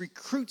Jesus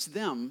recruits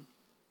them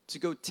to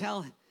go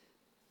tell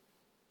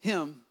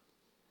him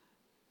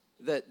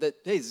that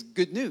hey, it's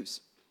good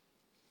news.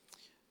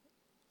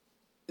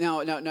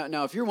 Now,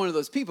 if you're one of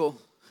those people,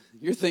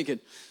 you're thinking,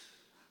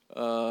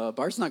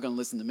 Bart's not going to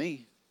listen to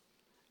me.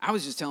 I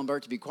was just telling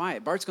Bart to be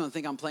quiet. Bart's going to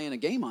think I'm playing a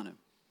game on him.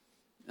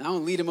 And I'm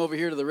going to lead him over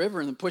here to the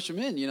river and then push him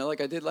in, like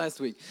I did last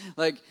week.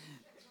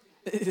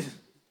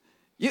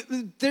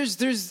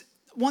 There's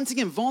once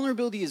again,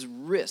 vulnerability is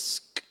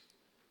risk.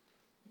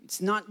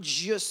 It's not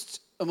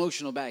just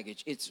emotional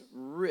baggage. It's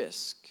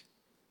risk.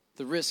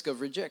 The risk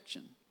of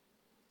rejection.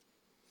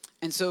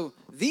 And so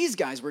these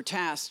guys were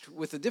tasked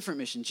with a different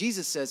mission.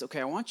 Jesus says,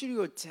 okay, I want you to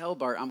go tell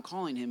Bart I'm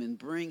calling him and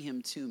bring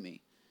him to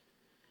me.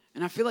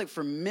 And I feel like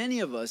for many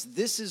of us,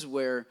 this is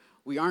where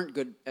we aren't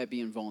good at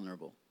being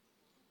vulnerable.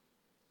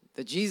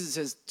 That Jesus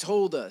has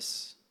told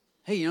us,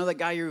 hey, that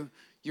guy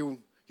you're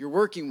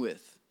working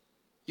with,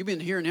 you've been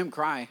hearing him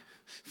cry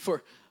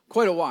for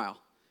quite a while.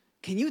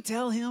 Can you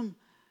tell him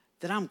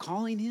that I'm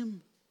calling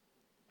him?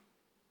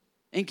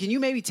 And can you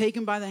maybe take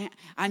him by the hand?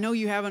 I know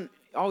you haven't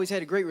always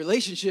had a great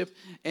relationship,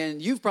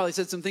 and you've probably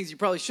said some things you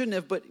probably shouldn't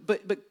have,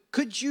 but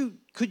could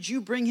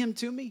you bring him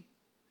to me?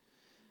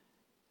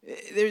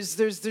 There's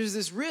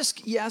this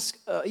risk,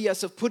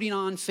 yes, of putting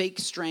on fake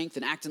strength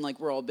and acting like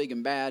we're all big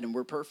and bad and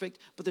we're perfect.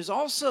 But there's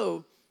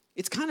also,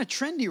 it's kind of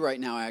trendy right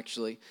now,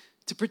 actually,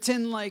 to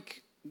pretend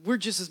like we're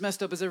just as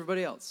messed up as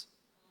everybody else.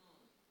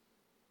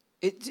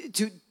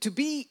 To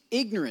be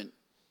ignorant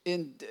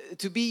and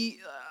to be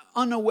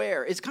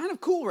unaware, it's kind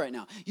of cool right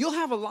now. You'll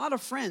have a lot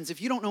of friends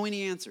if you don't know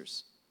any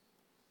answers.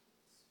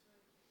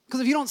 Because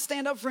if you don't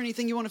stand up for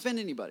anything, you won't offend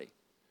anybody.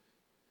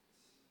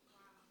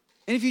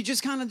 And if you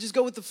just kind of just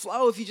go with the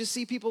flow, if you just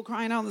see people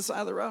crying out on the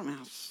side of the road, man,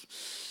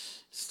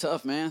 it's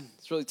tough, man.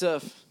 It's really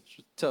tough.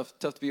 It's tough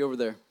to be over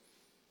there.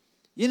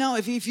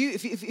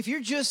 If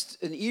you're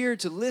just an ear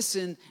to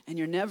listen and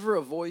you're never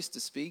a voice to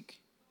speak,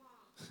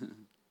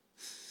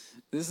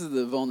 This is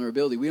the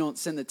vulnerability. We don't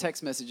send the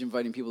text message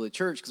inviting people to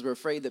church because we're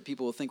afraid that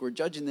people will think we're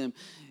judging them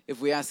if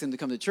we ask them to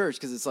come to church,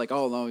 because it's like,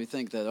 oh, no, we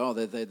think that, oh,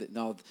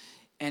 no.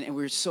 And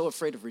we're so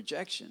afraid of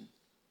rejection.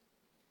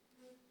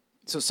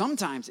 So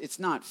sometimes it's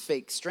not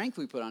fake strength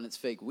we put on, it's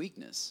fake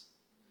weakness.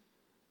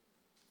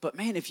 But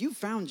man, if you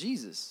found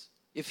Jesus,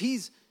 if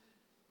he's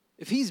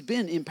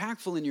been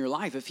impactful in your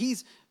life, if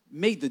he's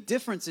made the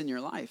difference in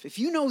your life, if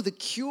you know the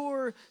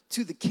cure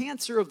to the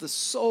cancer of the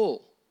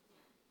soul,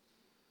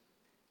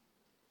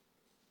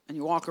 and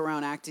you walk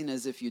around acting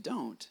as if you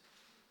don't,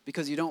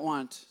 because you don't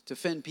want to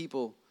offend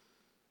people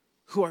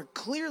who are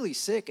clearly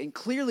sick and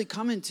clearly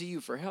coming to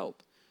you for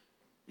help,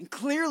 and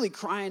clearly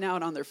crying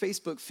out on their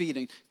Facebook feed,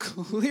 and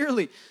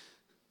clearly,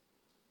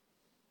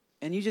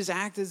 and you just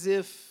act as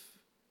if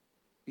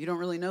you don't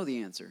really know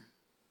the answer.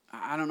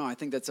 I don't know. I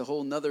think that's a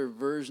whole nother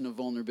version of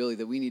vulnerability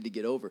that we need to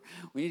get over.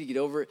 We need to get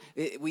over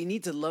it. We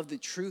need to love the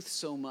truth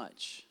so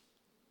much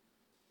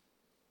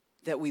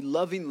that we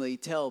lovingly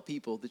tell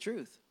people the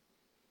truth.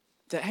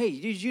 That, hey,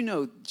 did you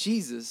know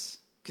Jesus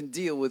can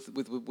deal with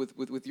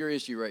your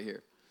issue right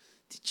here?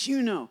 Did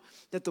you know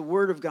that the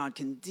Word of God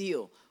can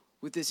deal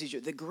with this issue?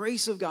 The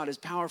grace of God is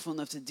powerful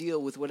enough to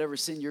deal with whatever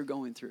sin you're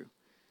going through.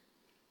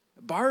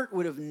 Bart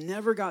would have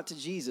never got to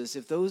Jesus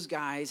if those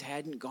guys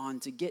hadn't gone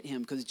to get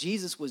him, because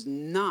Jesus was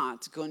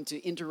not going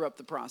to interrupt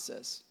the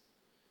process.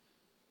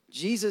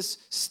 Jesus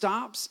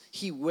stops,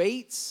 he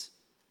waits,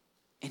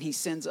 and he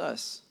sends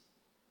us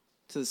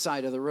to the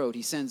side of the road.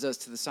 He sends us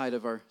to the side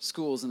of our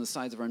schools and the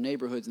sides of our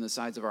neighborhoods and the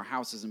sides of our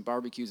houses and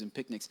barbecues and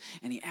picnics.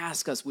 And he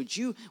asks us, would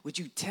you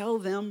tell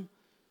them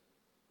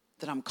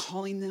that I'm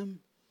calling them,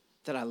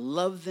 that I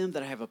love them,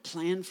 that I have a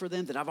plan for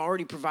them, that I've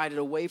already provided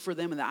a way for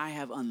them, and that I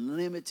have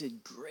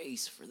unlimited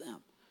grace for them?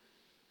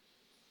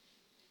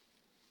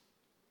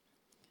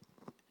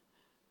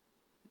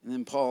 And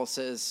then Paul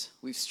says,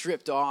 we've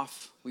stripped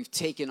off, we've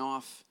taken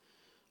off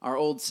our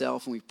old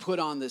self, and we've put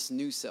on this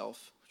new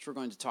self, which we're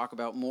going to talk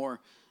about more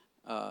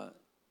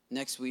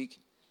next week.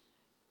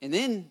 And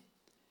then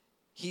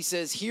he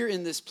says here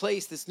in this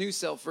place, this new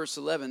self, verse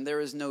 11, there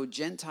is no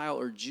Gentile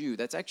or Jew.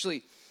 That's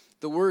actually,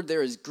 the word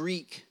there is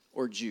Greek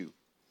or Jew.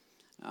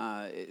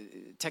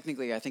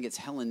 Technically, I think it's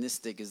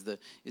Hellenistic is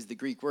the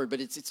Greek word, but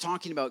it's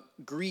talking about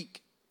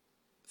Greek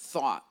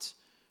thought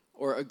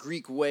or a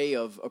Greek way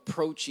of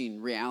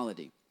approaching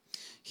reality.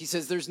 He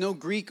says there's no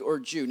Greek or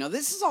Jew. Now,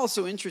 this is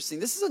also interesting.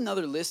 This is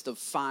another list of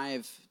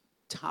 5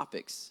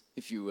 topics,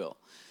 if you will.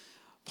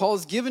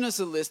 Paul's given us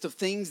a list of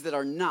things that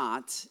are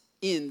not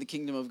in the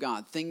kingdom of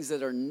God, things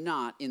that are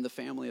not in the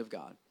family of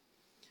God.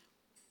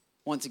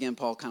 Once again,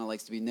 Paul kind of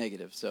likes to be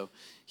negative. So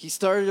he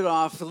started it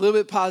off a little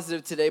bit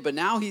positive today, but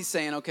now he's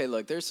saying, okay,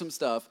 look, there's some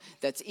stuff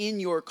that's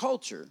in your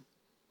culture,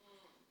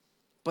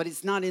 but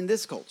it's not in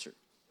this culture.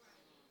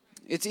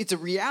 It's a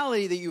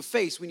reality that you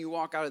face when you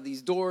walk out of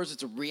these doors.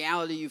 It's a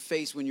reality you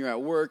face when you're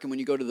at work and when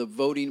you go to the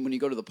voting, when you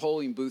go to the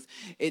polling booth.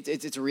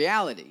 It's a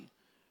reality.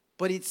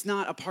 But it's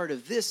not a part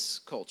of this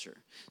culture.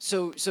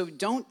 So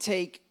don't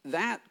take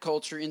that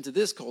culture into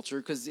this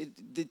culture, because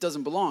it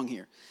doesn't belong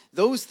here.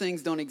 Those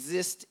things don't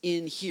exist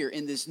in here,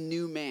 in this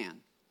new man.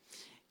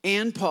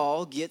 And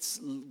Paul gets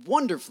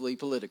wonderfully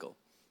political.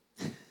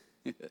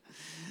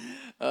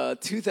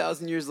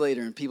 2,000 years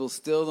later, and people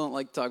still don't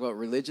like to talk about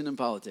religion and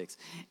politics.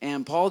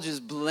 And Paul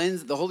just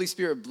the Holy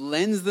Spirit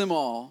blends them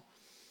all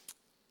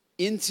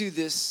into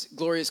this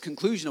glorious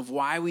conclusion of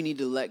why we need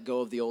to let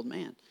go of the old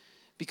man.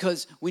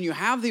 Because when you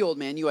have the old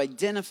man, you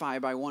identify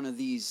by one of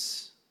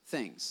these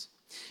things.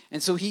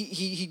 And so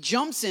he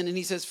jumps in and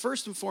he says,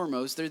 first and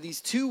foremost, there are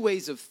these 2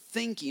 ways of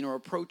thinking or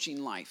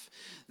approaching life.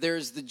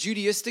 There's the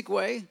Judaistic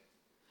way,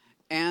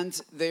 and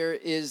there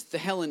is the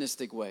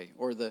Hellenistic way,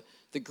 or the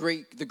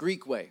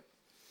Greek way.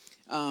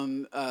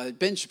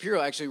 Ben Shapiro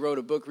actually wrote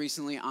a book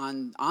recently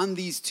on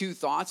these 2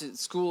 thoughts,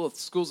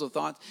 schools of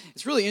thought.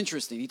 It's really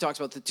interesting. He talks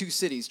about the 2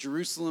 cities,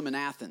 Jerusalem and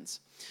Athens.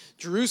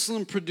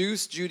 Jerusalem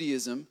produced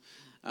Judaism,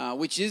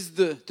 which is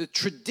the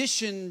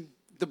tradition,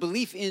 the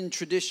belief in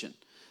tradition,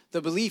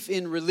 the belief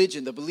in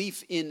religion, the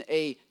belief in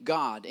a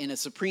God, in a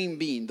supreme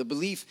being, the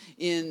belief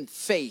in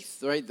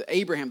faith, right?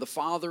 Abraham, the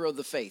father of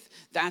the faith.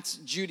 That's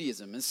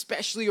Judaism,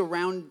 especially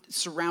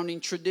surrounding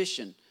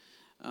tradition.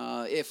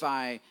 If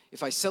I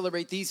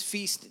celebrate these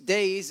feast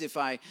days, if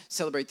I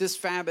celebrate this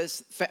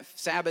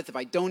Sabbath, if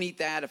I don't eat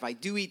that, if I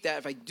do eat that,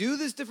 if I do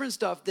this different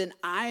stuff, then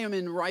I am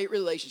in right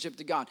relationship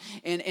to God,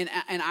 and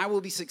I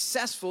will be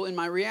successful in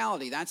my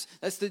reality. That's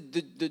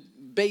the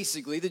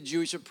basically the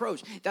Jewish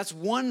approach. That's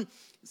one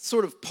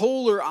sort of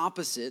polar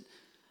opposite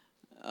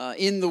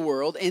in the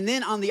world. And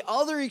then on the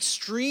other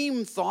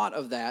extreme thought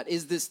of that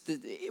is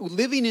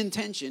living in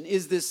tension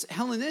is this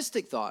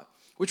Hellenistic thought,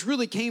 which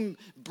really came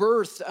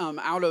birthed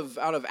out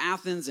of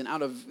Athens and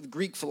out of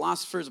Greek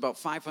philosophers about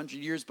 500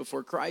 years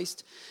before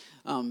Christ.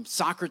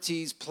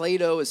 Socrates,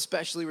 Plato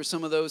especially were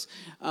some of those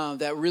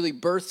that really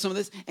birthed some of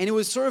this. And it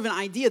was sort of an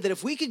idea that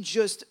if we can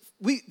just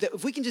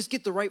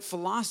get the right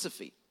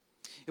philosophy,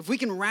 if we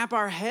can wrap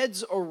our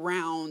heads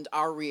around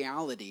our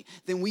reality,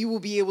 then we will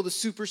be able to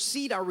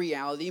supersede our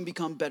reality and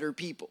become better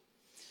people.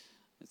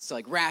 It's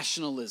like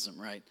rationalism,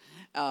 right?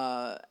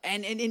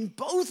 And in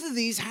both of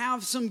these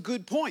have some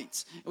good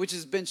points, which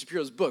is Ben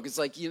Shapiro's book. It's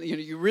like,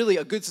 you really,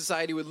 a good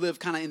society would live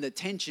kind of in the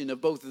tension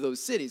of both of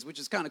those cities, which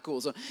is kind of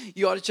cool. So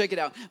you ought to check it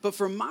out. But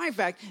for my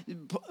fact,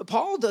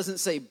 Paul doesn't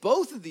say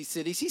both of these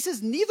cities. He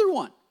says neither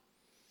one.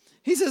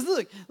 He says,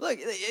 look,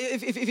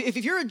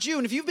 if you're a Jew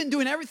and if you've been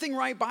doing everything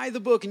right by the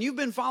book and you've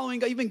been following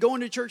God, you've been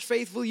going to church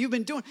faithfully, you've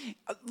been doing,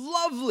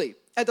 lovely,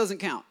 that doesn't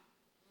count.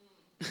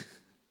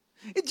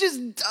 It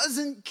just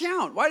doesn't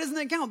count. Why doesn't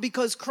it count?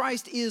 Because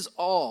Christ is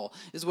all,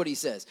 is what he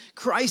says.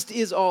 Christ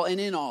is all and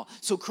in all.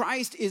 So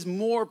Christ is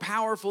more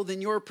powerful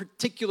than your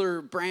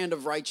particular brand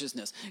of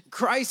righteousness.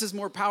 Christ is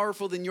more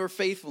powerful than your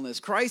faithfulness.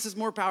 Christ is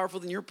more powerful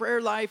than your prayer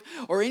life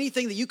or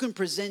anything that you can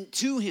present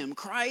to him.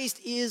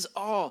 Christ is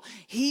all.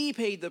 He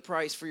paid the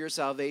price for your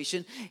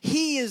salvation.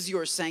 He is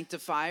your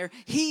sanctifier.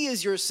 He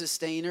is your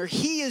sustainer.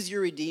 He is your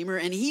redeemer.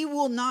 And he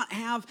will not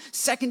have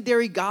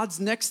secondary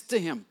gods next to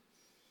him.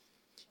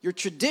 Your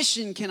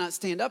tradition cannot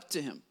stand up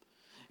to him.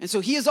 And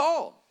so he is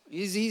all.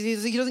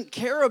 He doesn't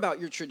care about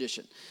your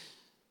tradition.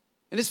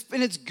 And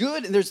it's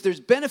good, and there's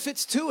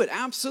benefits to it,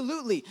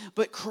 absolutely.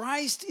 But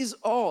Christ is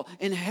all,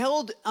 and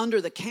held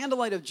under the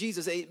candlelight of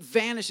Jesus, it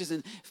vanishes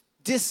and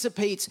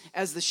dissipates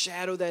as the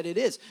shadow that it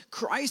is.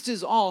 Christ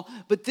is all,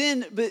 but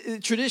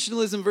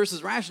traditionalism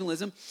versus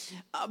rationalism.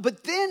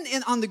 But then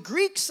on the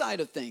Greek side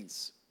of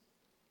things,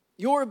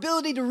 your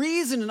ability to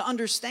reason and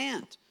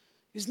understand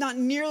is not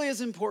nearly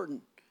as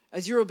important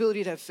as your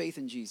ability to have faith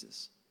in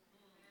Jesus.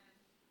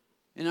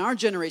 In our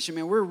generation,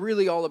 man, we're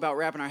really all about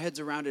wrapping our heads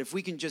around it. If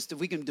we can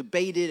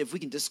debate it, if we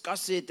can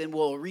discuss it, then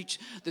we'll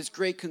reach this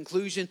great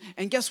conclusion.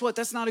 And guess what?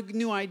 That's not a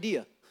new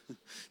idea.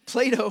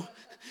 Plato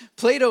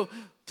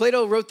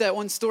wrote that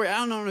one story.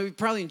 I don't know,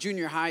 probably in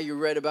junior high you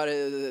read about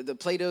it, the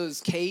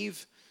Plato's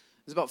cave.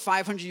 It was about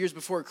 500 years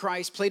before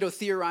Christ. Plato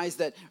theorized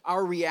that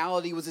our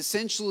reality was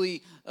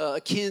essentially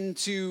akin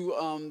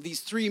to these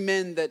three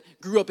men that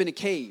grew up in a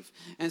cave,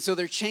 and so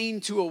they're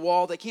chained to a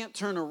wall. They can't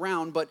turn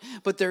around, but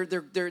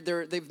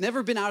they've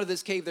never been out of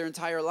this cave their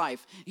entire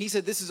life. He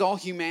said this is all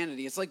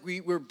humanity. It's like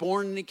we're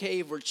born in a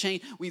cave. We're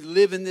chained. We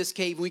live in this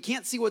cave. We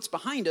can't see what's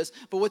behind us,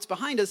 but what's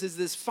behind us is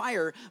this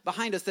fire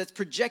behind us that's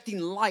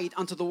projecting light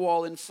onto the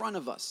wall in front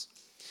of us.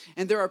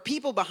 And there are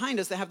people behind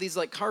us that have these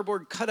like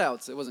cardboard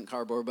cutouts. It wasn't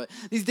cardboard, but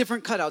these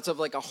different cutouts of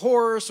like a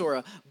horse or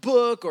a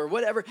book or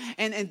whatever.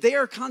 And they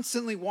are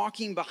constantly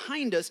walking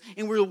behind us,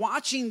 and we're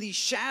watching these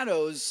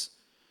shadows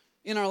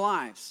in our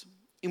lives.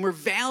 And we're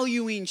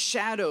valuing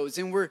shadows,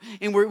 and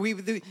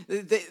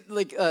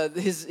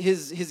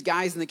his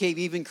guys in the cave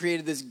even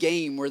created this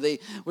game where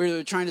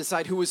they're trying to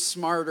decide who was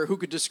smarter, who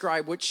could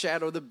describe which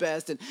shadow the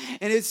best. And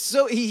it's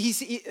so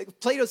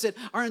Plato said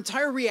our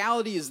entire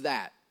reality is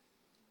that.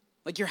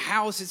 Like your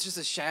house is just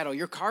a shadow.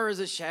 Your car is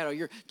a shadow.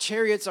 Your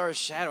chariots are a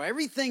shadow.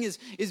 Everything is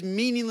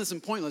meaningless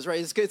and pointless, right?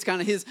 It's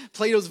kind of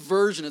Plato's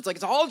version. It's like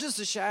it's all just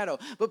a shadow.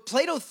 But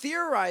Plato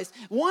theorized,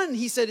 one,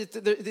 he said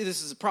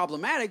this is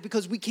problematic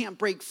because we can't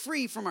break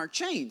free from our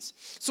chains.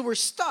 So we're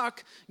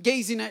stuck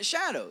gazing at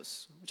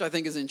shadows, which I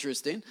think is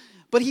interesting.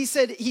 But he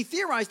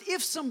theorized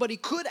if somebody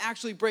could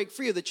actually break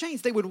free of the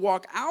chains, they would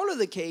walk out of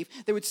the cave,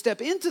 they would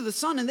step into the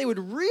sun, and they would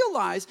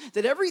realize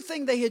that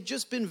everything they had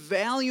just been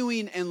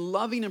valuing and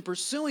loving and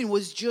pursuing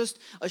was just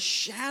a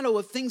shadow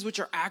of things which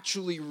are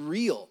actually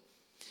real.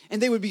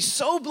 And they would be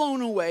so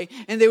blown away,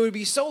 and they would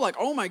be so like,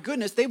 oh my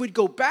goodness, they would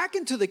go back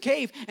into the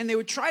cave, and they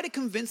would try to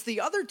convince the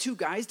other two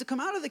guys to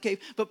come out of the cave.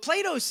 But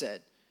Plato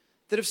said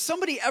that if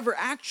somebody ever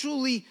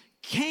actually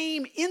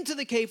came into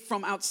the cave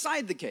from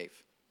outside the cave,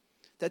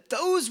 that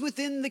those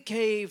within the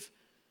cave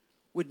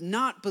would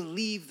not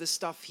believe the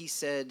stuff he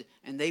said,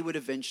 and they would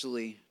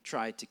eventually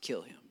try to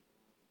kill him.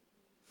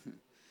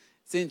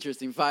 It's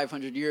interesting,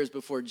 500 years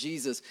before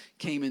Jesus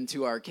came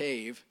into our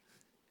cave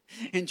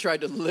and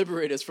tried to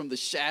liberate us from the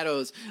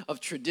shadows of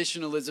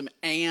traditionalism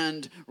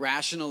and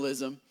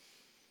rationalism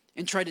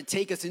and tried to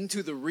take us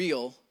into the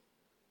real,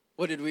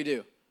 what did we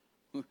do?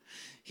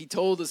 He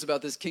told us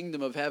about this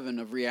kingdom of heaven,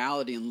 of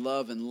reality and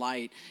love and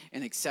light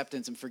and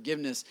acceptance and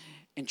forgiveness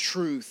and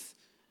truth.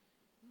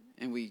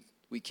 And we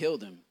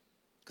killed him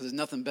because there's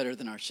nothing better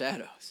than our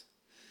shadows.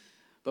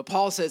 But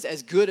Paul says,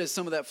 as good as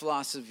some of that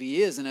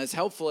philosophy is and as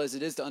helpful as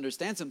it is to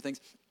understand some things,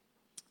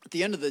 at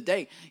the end of the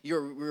day,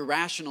 your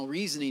rational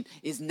reasoning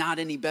is not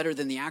any better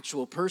than the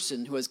actual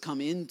person who has come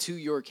into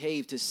your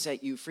cave to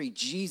set you free.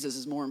 Jesus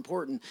is more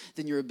important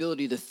than your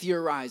ability to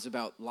theorize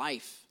about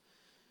life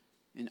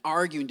and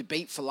argue and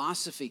debate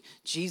philosophy.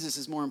 Jesus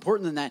is more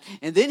important than that.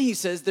 And then he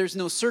says there's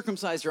no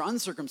circumcised or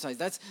uncircumcised.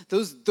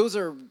 Those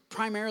are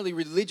primarily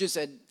religious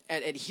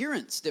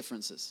adherence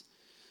differences.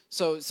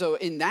 So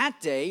in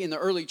that day, in the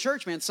early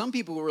church, man, some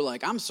people were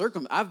like,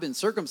 I've been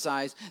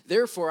circumcised,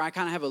 therefore I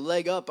kind of have a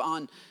leg up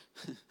on,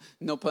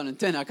 no pun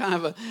intended,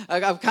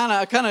 I've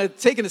kind of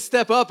taken a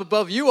step up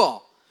above you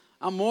all.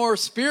 I'm more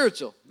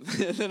spiritual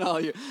than all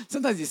you.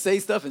 Sometimes you say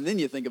stuff and then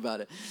you think about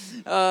it.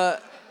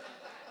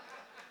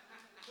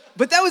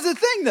 But that was the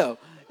thing, though.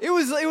 It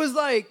was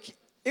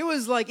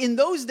like in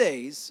those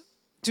days,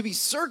 To be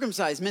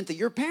circumcised meant that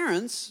your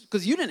parents,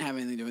 because you didn't have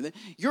anything to do with it,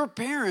 your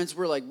parents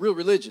were like real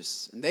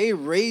religious. And they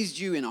raised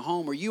you in a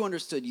home where you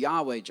understood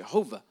Yahweh,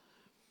 Jehovah.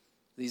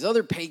 These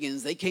other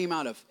pagans, they came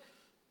out of,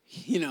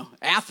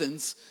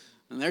 Athens.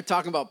 And they're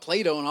talking about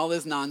Plato and all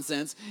this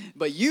nonsense.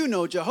 But you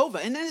know Jehovah.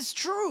 And that is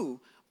true.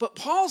 But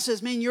Paul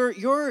says, man,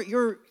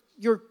 your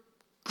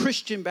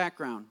Christian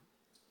background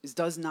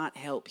does not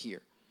help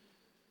here.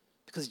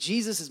 Because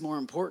Jesus is more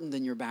important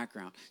than your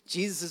background.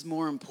 Jesus is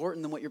more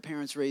important than what your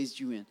parents raised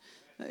you in.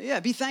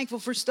 Yeah, be thankful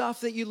for stuff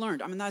that you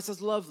learned. I mean,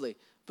 that's lovely.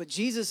 But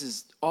Jesus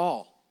is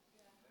all.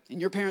 And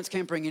your parents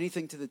can't bring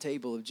anything to the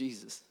table of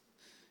Jesus.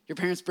 Your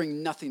parents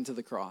bring nothing to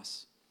the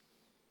cross.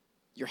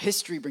 Your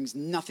history brings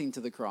nothing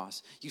to the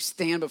cross. You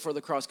stand before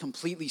the cross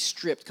completely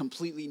stripped,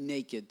 completely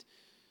naked,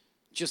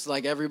 just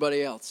like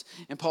everybody else.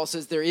 And Paul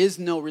says there is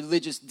no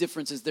religious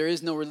differences. There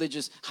is no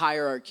religious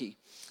hierarchy.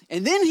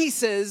 And then he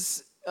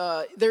says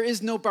there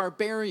is no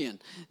barbarian.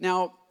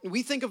 Now,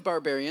 we think of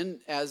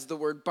barbarian as the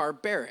word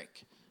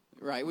barbaric.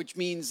 Right, which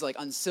means like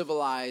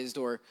uncivilized,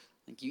 or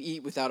like you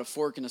eat without a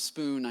fork and a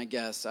spoon, I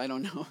guess. I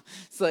don't know.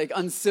 It's like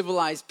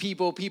uncivilized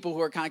people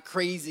who are kind of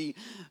crazy.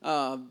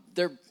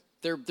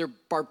 They're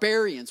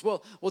barbarians.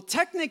 Well,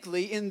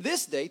 technically in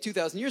this day,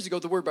 2,000 years ago,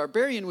 the word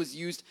barbarian was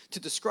used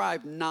to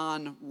describe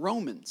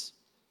non-Romans.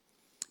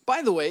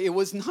 By the way, it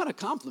was not a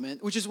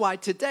compliment, which is why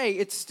today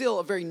it's still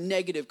a very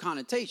negative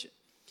connotation.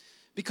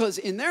 Because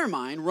in their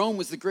mind, Rome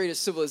was the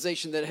greatest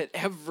civilization that had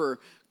ever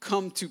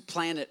come to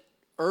planet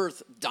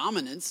Earth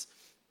dominance,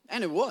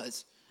 and it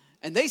was.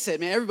 And they said,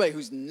 man, everybody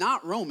who's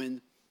not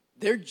Roman,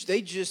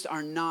 they just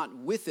are not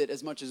with it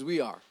as much as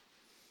we are.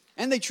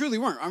 And they truly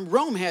weren't.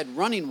 Rome had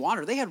running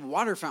water. They had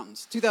water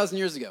fountains 2,000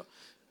 years ago.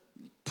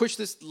 Push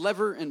this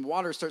lever and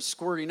water starts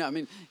squirting up. I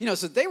mean,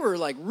 so they were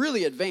like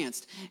really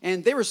advanced.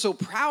 And they were so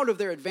proud of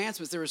their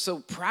advancements. They were so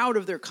proud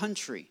of their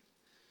country.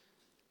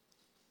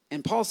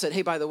 And Paul said,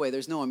 hey, by the way,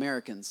 there's no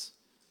Americans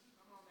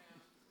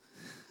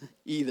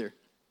either.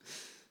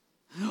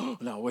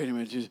 No, wait a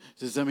minute.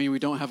 Does that mean we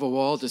don't have a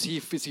wall? Is he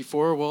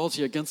for a wall? Is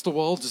he against a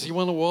wall? Does he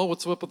want a wall?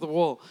 What's up with the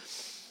wall?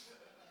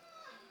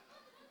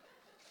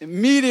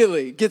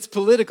 Immediately gets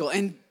political.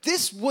 And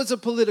this was a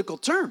political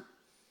term.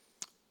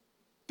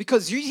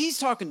 Because he's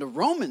talking to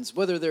Romans,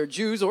 whether they're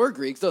Jews or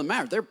Greeks, doesn't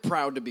matter. They're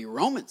proud to be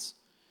Romans.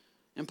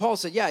 And Paul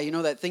said, yeah,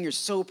 that thing you're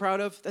so proud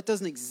of, that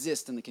doesn't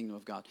exist in the kingdom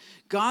of God.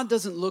 God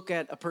doesn't look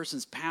at a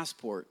person's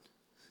passport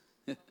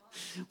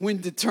when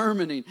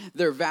determining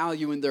their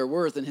value and their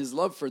worth and his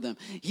love for them.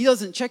 He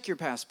doesn't check your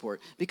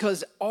passport,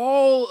 because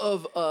all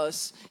of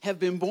us have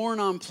been born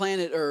on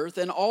planet Earth,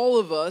 and all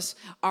of us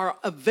are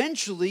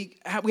eventually,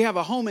 we have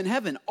a home in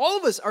heaven. All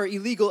of us are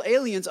illegal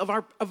aliens of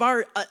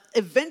our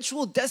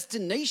eventual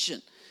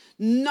destination.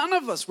 None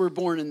of us were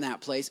born in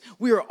that place.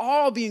 We are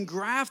all being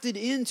grafted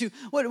into,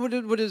 what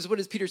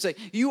does Peter say?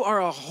 You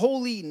are a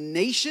holy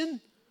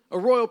nation, a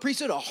royal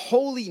priesthood, a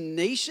holy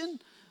nation.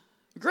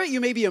 Great,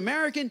 you may be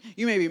American,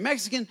 you may be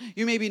Mexican,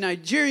 you may be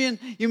Nigerian,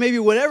 you may be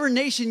whatever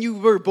nation you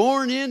were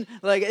born in.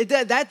 Like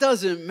that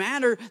doesn't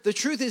matter. The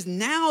truth is,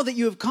 now that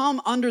you have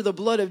come under the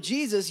blood of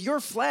Jesus, your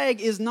flag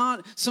is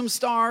not some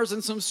stars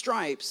and some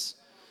stripes.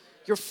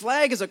 Your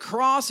flag is a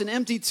cross, an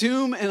empty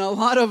tomb, and a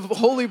lot of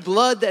holy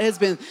blood that has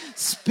been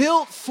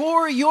spilt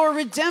for your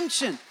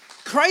redemption.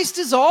 Christ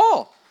is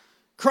all.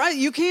 Christ,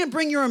 you can't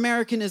bring your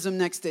Americanism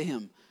next to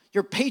him.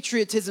 Your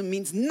patriotism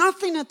means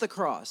nothing at the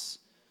cross.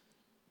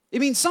 It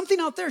means something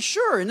out there,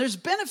 sure, and there's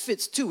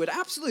benefits to it.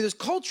 Absolutely, there's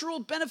cultural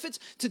benefits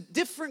to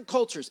different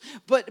cultures.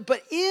 But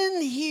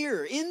in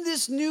here, in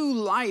this new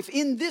life,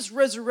 in this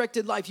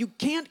resurrected life, you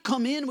can't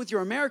come in with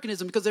your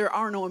Americanism, because there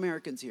are no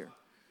Americans here.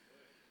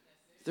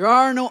 There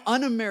are no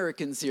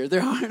un-Americans here.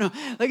 There are no,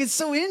 it's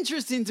so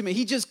interesting to me.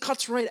 He just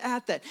cuts right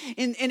at that.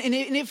 And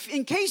if,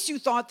 in case you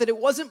thought that it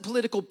wasn't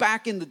political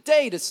back in the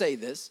day to say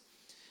this,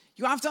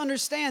 you have to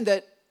understand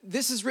that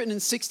this is written in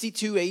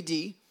 62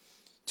 AD.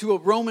 To a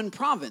Roman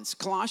province.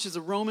 Colossae is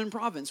a Roman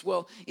province.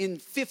 Well, in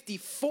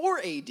 54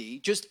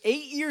 AD, just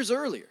 8 years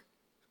earlier,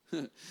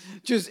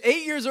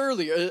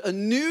 a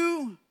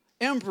new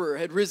emperor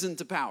had risen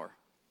to power.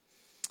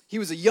 He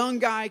was a young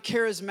guy,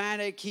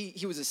 charismatic.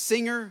 He was a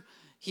singer.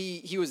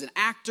 He was an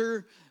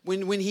actor.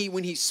 When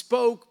he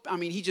spoke,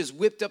 he just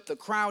whipped up the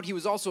crowd. He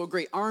was also a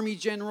great army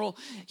general.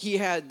 He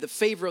had the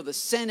favor of the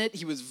Senate.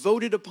 He was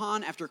voted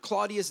upon after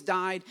Claudius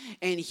died,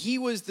 and he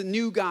was the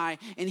new guy.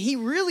 And he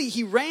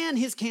ran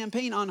his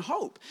campaign on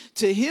hope.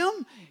 To him,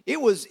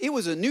 it was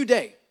a new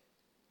day.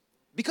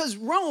 Because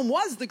Rome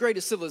was the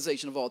greatest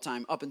civilization of all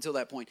time up until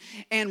that point.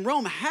 And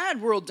Rome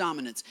had world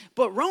dominance,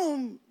 but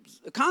Rome's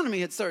economy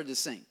had started to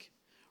sink.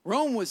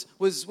 Rome was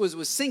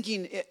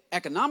sinking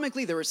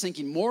economically. They were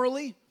sinking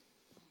morally.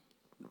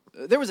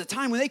 There was a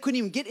time when they couldn't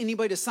even get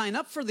anybody to sign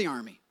up for the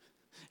army.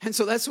 And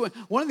so that's when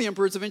one of the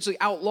emperors eventually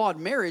outlawed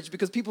marriage,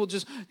 because people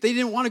they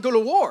didn't want to go to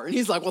war. And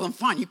he's like, well, then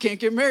fine, you can't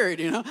get married,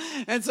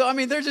 And so,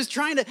 they're just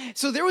trying to,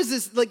 so there was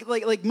this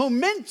like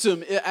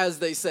momentum, as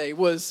they say,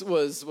 was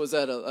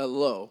at a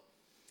low.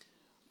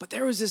 But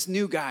there was this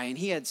new guy, and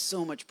he had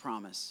so much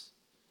promise.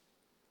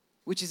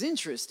 which is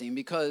interesting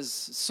because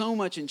so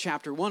much in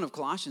chapter 1 of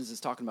Colossians is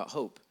talking about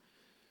hope.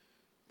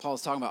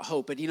 Paul's talking about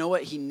hope, but you know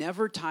what? He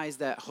never ties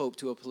that hope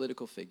to a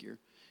political figure.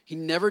 He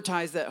never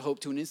ties that hope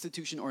to an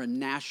institution or a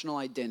national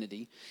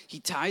identity. He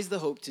ties the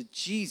hope to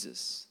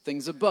Jesus,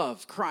 things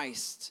above,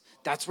 Christ.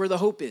 That's where the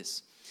hope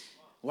is.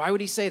 Why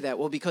would he say that?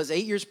 Well, because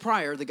 8 years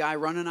prior, the guy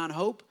running on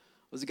hope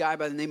was a guy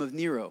by the name of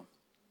Nero.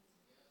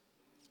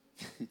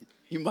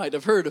 You might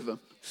have heard of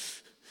him.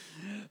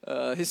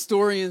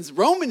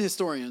 Roman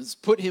historians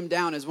put him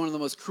down as one of the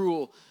most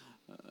cruel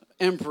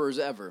emperors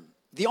ever.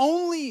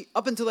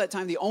 Up until that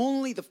time, the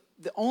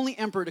only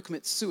emperor to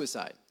commit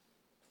suicide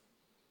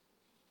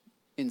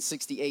in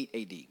 68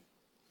 AD.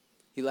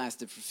 He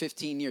lasted for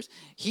 15 years.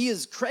 He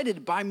is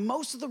credited by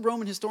most of the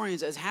Roman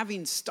historians as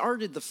having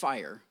started the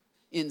fire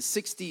in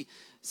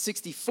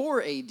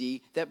 64 AD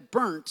that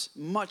burnt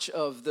much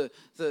of the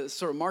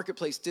sort of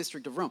marketplace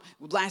district of Rome.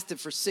 It lasted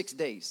for 6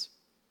 days.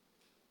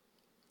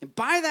 And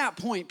by that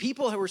point,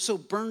 people were so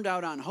burned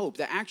out on hope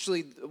that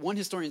actually, one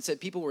historian said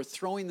people were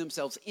throwing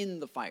themselves in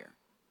the fire.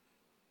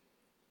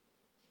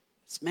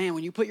 Man,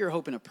 when you put your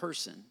hope in a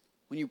person,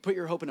 when you put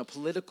your hope in a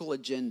political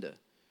agenda,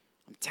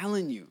 I'm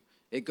telling you,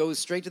 it goes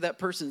straight to that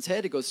person's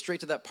head, it goes straight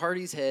to that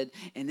party's head,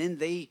 and then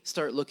they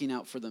start looking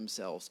out for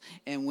themselves.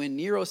 And when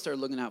Nero started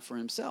looking out for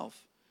himself,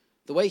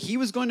 the way he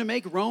was going to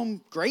make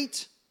Rome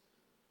great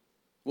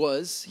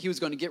was he was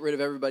going to get rid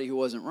of everybody who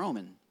wasn't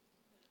Roman.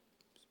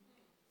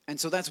 And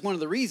so that's one of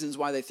the reasons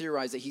why they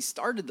theorized that he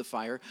started the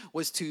fire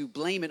was to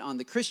blame it on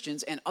the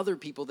Christians and other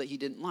people that he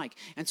didn't like.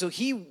 And so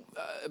he,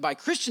 by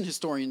Christian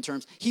historian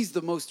terms, he's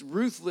the most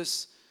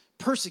ruthless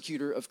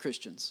persecutor of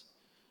Christians.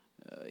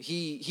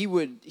 He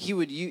would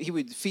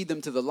feed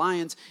them to the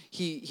lions.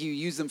 He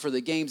used them for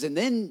the games, and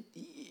then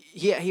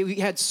he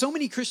had so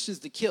many Christians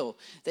to kill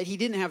that he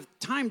didn't have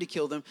time to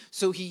kill them.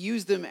 So he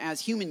used them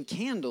as human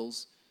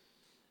candles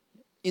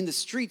in the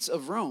streets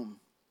of Rome.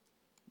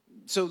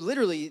 So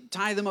literally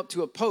tie them up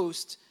to a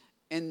post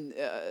and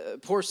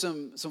pour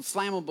some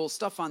flammable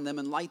stuff on them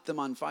and light them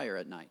on fire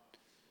at night.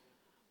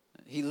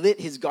 He lit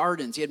his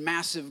gardens. He had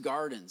massive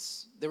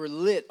gardens. They were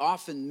lit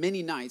often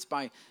many nights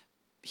by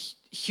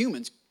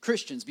humans,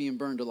 Christians being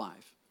burned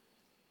alive.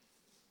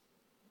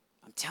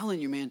 I'm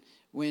telling you, man,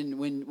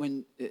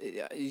 when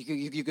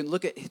you can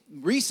look at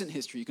recent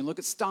history, you can look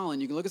at Stalin,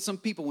 you can look at some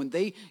people when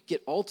they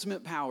get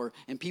ultimate power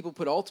and people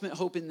put ultimate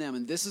hope in them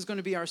and this is going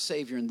to be our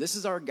savior and this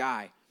is our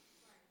guy.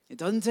 It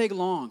doesn't take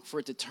long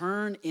for it to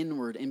turn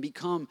inward and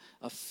become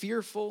a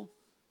fearful,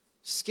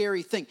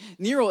 scary thing.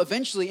 Nero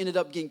eventually ended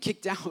up getting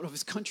kicked out of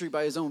his country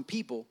by his own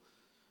people.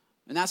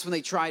 And that's when they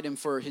tried him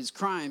for his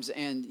crimes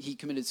and he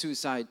committed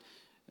suicide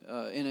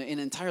in an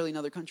entirely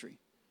another country.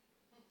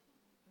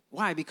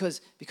 Why?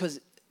 Because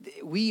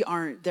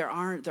there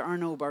are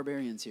no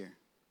barbarians here.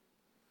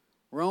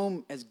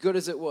 Rome, as good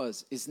as it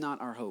was, is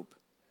not our hope.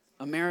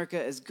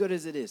 America, as good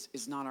as it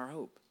is not our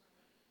hope.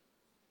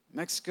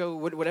 Mexico,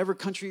 whatever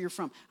country you're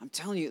from, I'm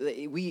telling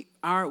you,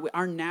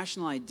 our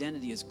national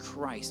identity is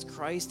Christ.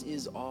 Christ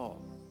is all.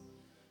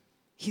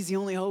 He's the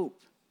only hope.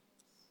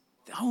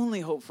 The only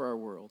hope for our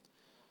world.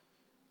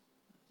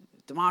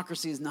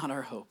 Democracy is not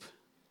our hope.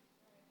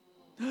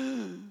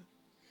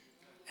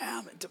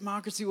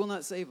 Democracy will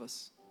not save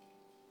us.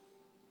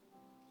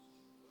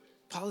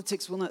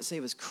 Politics will not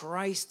save us.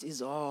 Christ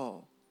is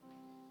all.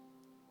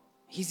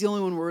 He's the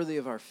only one worthy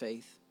of our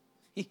faith.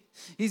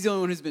 He's the only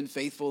one who's been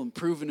faithful and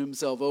proven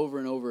himself over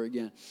and over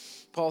again.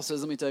 Paul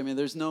says, let me tell you, man,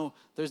 there's no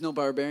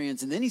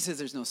barbarians. And then he says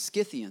there's no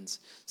Scythians.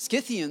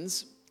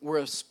 Scythians were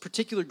a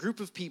particular group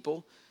of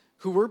people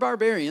who were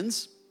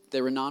barbarians.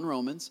 They were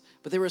non-Romans,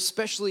 but they were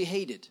especially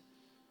hated.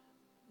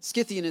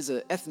 Scythian is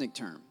an ethnic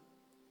term.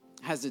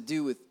 It has to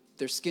do with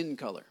their skin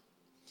color.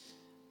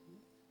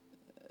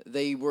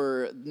 They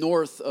were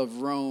north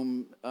of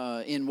Rome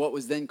in what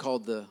was then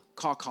called the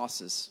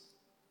Caucasus.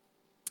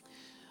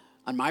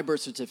 On my birth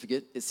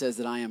certificate, it says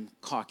that I am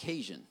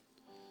Caucasian.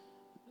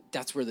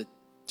 That's where the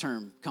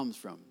term comes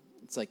from.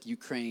 It's like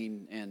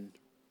Ukraine and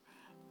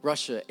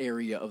Russia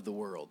area of the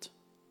world.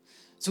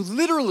 So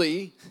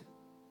literally,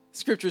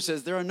 Scripture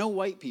says there are no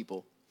white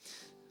people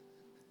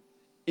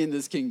in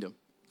this kingdom.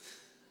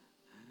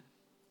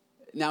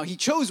 Now, he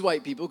chose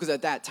white people because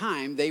at that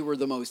time, they were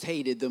the most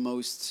hated, the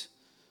most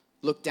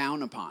looked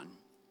down upon.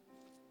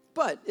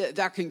 But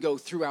that can go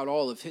throughout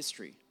all of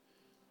history.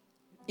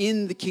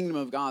 In the kingdom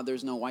of God,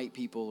 there's no white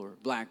people or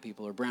black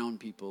people or brown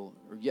people.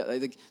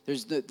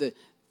 There's the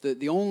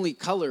only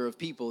color of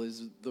people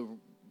is the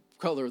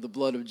color of the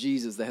blood of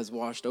Jesus that has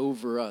washed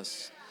over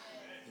us.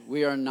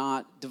 We are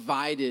not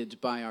divided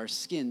by our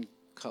skin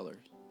color.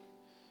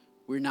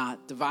 We're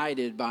not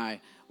divided by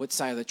what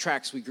side of the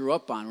tracks we grew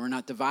up on. We're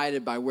not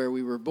divided by where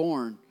we were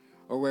born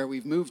or where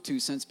we've moved to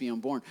since being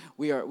born.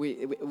 We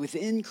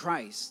within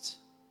Christ.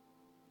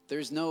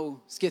 There's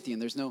no Scythian.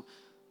 There's no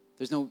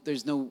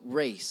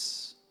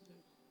race.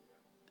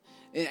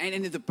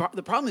 And the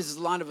problem is a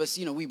lot of us,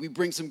 we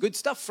bring some good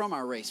stuff from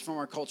our race, from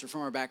our culture,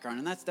 from our background,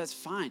 and that's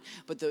fine.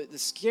 But the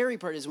scary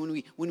part is when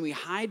we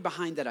hide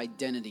behind that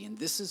identity, and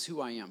this is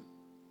who I am.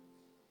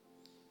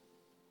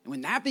 And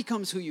when that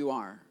becomes who you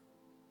are,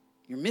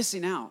 you're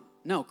missing out.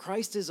 No,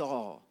 Christ is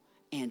all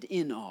and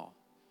in all.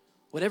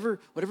 Whatever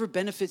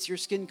benefits your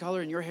skin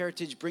color and your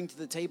heritage bring to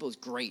the table is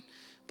great,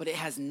 but it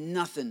has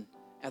nothing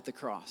at the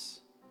cross.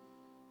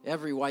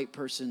 Every white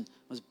person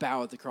must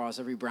bow at the cross,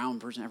 every brown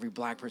person, every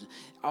black person.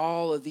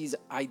 All of these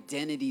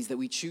identities that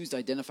we choose to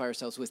identify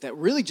ourselves with that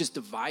really just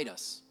divide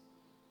us.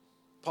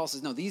 Paul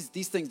says, no, these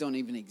things don't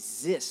even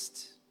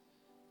exist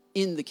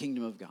in the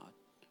kingdom of God.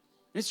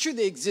 And it's true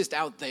they exist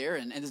out there,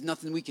 and there's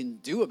nothing we can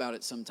do about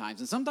it sometimes.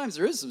 And sometimes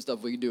there is some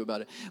stuff we can do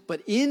about it.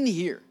 But in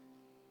here,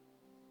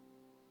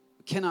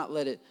 we cannot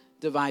let it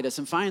divide us.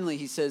 And finally,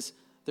 he says,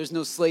 there's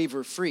no slave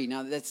or free.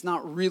 Now, that's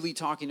not really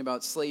talking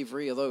about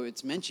slavery, although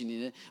it's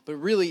mentioning it. But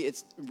really,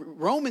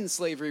 Roman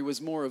slavery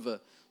was more of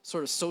a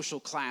sort of social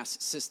class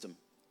system.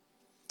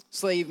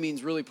 Slave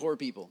means really poor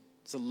people.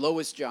 It's the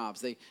lowest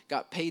jobs. They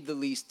got paid the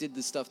least, did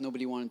the stuff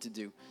nobody wanted to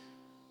do.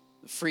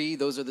 Free,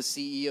 those are the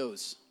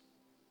CEOs,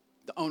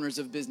 the owners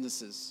of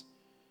businesses,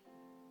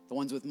 the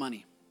ones with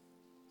money.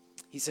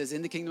 He says,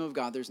 in the kingdom of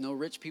God, there's no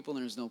rich people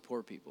and there's no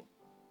poor people.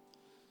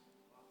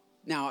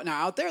 Now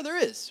out there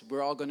is.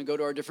 We're all going to go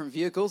to our different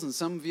vehicles, and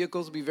some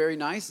vehicles will be very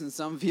nice, and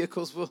some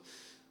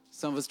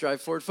of us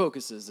drive Ford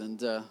Focuses,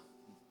 and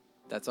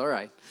that's all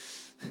right.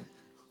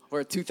 Or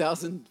a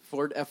 2000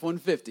 Ford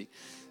F-150.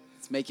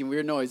 It's making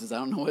weird noises. I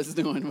don't know what it's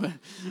doing,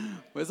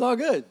 but it's all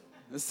good.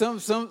 Some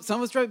of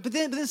us drive, but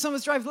then some of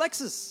us drive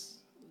Lexus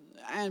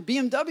and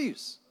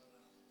BMWs,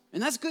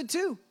 and that's good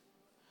too.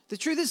 The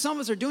truth is, some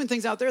of us are doing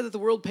things out there that the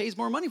world pays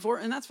more money for,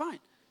 and that's fine.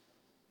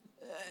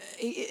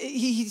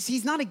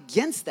 He's not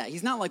against that.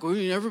 He's not like, well,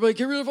 everybody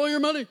get rid of all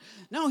your money.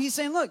 No, he's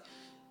saying, look,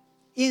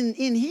 in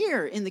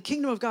here, in the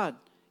kingdom of God,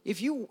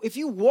 if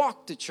you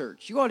walk to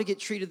church, you ought to get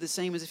treated the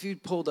same as if you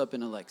pulled up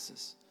in a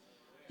Lexus.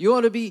 You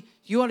ought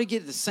to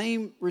get the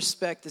same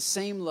respect, the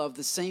same love,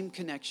 the same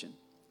connection.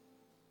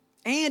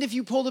 And if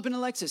you pulled up in a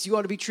Lexus, you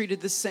ought to be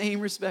treated the same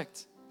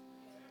respect.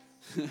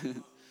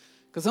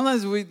 Because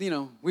sometimes we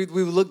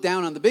look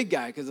down on the big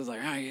guy because it's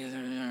like,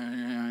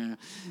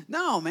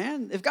 no,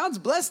 man. If God's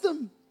blessed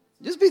them,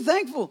 just be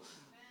thankful.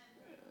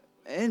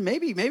 And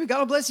maybe God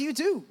will bless you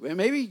too. And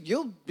maybe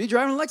you'll be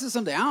driving a Lexus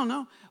someday. I don't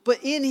know. But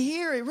in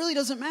here, it really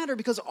doesn't matter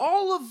because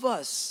all of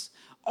us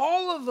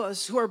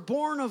who are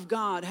born of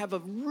God have a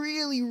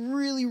really,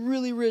 really,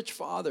 really rich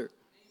Father.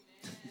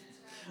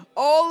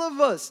 All of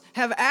us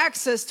have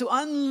access to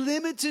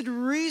unlimited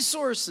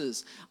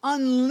resources,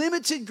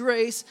 unlimited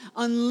grace,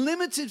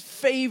 unlimited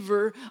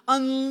favor,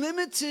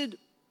 unlimited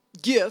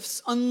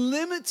gifts,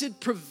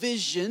 unlimited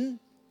provision.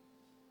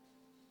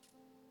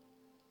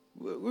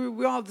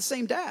 We all have the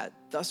same dad.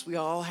 Thus, we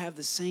all have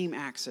the same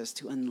access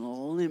to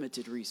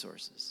unlimited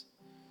resources.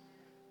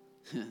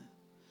 And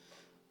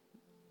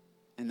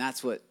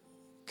that's what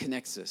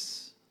connects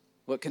us.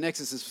 What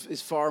connects us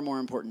is far more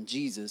important.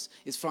 Jesus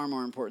is far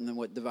more important than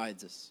what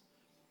divides us.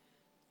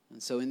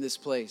 And so in this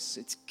place,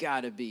 it's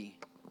got to be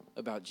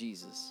about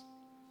Jesus.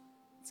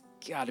 It's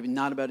got to be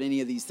not about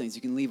any of these things.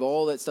 You can leave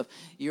all that stuff.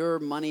 Your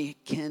money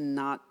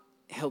cannot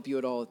help you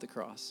at all at the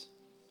cross.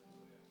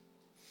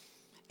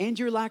 And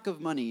your lack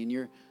of money and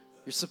your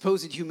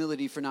supposed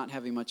humility for not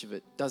having much of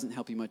it doesn't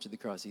help you much at the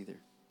cross either.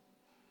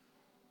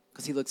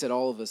 Because he looks at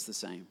all of us the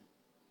same.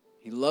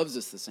 He loves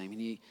us the same. And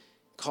he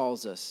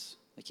calls us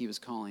like he was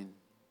calling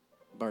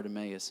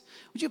Bartimaeus.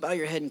 Would you bow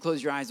your head and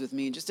close your eyes with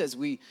me? And just as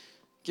we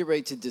get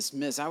ready to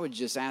dismiss, I would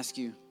just ask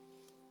you,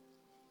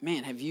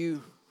 man, have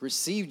you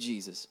received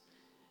Jesus?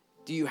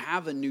 Do you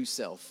have a new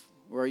self?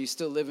 Or are you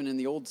still living in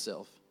the old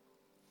self?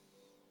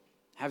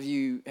 Have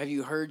you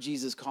heard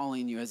Jesus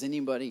calling you? Has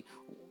anybody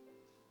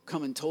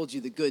come and told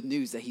you the good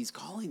news that he's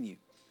calling you?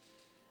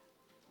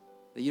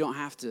 That you don't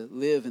have to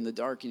live in the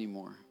dark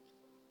anymore.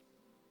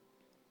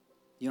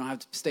 You don't have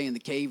to stay in the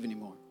cave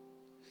anymore.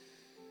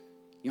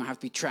 You don't have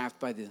to be trapped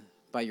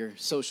by your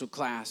social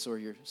class or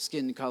your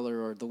skin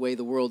color or the way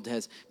the world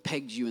has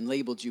pegged you and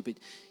labeled you. But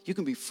you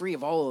can be free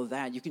of all of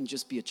that. You can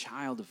just be a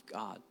child of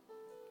God.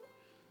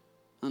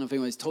 I don't know if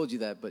anybody's told you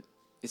that, but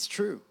it's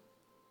true.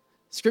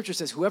 Scripture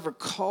says whoever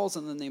calls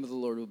on the name of the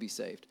Lord will be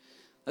saved.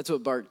 That's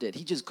what Bart did.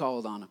 He just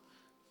called on him.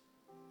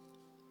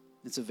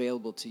 It's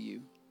available to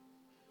you.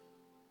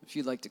 If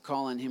you'd like to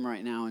call on him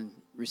right now and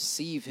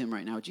receive him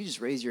right now, would you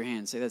just raise your hand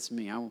and say, that's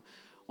me. I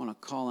want to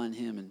call on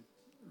him and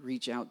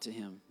reach out to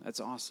him. That's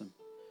awesome.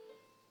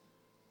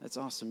 That's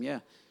awesome, yeah.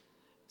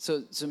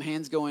 So some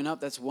hands going up.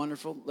 That's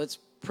wonderful. Let's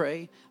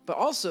pray. But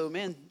also,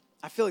 man,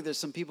 I feel like there's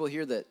some people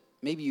here that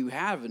maybe you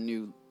have a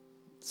new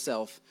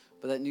self,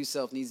 but that new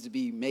self needs to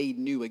be made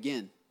new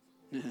again.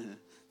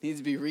 Needs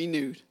to be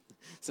renewed.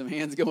 Some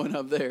hands going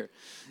up there.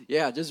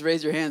 Yeah, just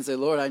raise your hand and say,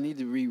 Lord, I need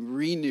to be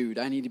renewed.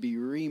 I need to be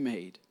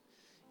remade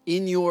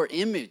in your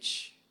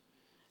image.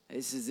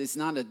 It's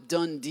not a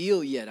done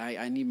deal yet.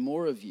 I need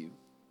more of you.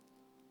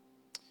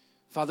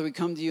 Father, we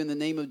come to you in the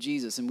name of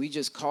Jesus, and we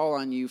just call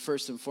on you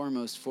first and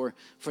foremost for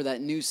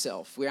that new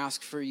self. We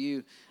ask for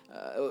you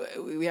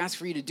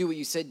to do what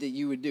you said that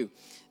you would do,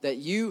 that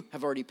you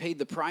have already paid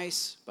the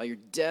price by your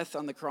death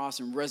on the cross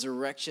and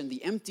resurrection.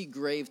 The empty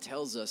grave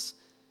tells us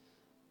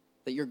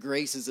that your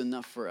grace is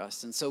enough for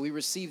us. And so we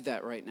receive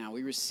that right now.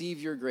 We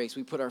receive your grace.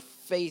 We put our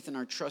faith and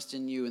our trust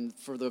in you and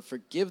for the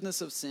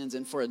forgiveness of sins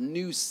and for a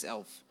new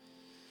self.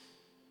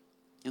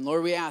 And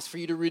Lord, we ask for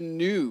you to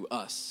renew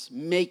us,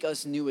 make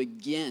us new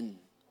again.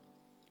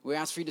 We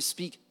ask for you to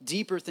speak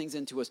deeper things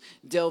into us,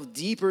 delve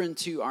deeper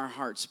into our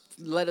hearts.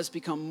 Let us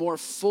become more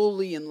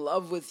fully in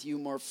love with you,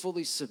 more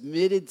fully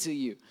submitted to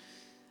you,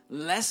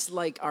 less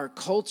like our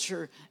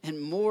culture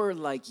and more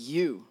like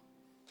you.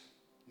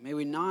 May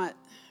we not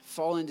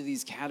fall into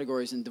these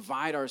categories and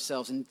divide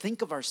ourselves and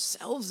think of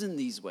ourselves in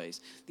these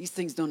ways. These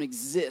things don't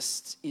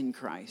exist in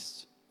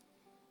Christ.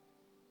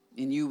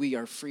 In you, we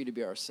are free to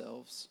be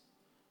ourselves.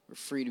 We're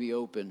free to be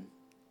open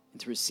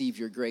and to receive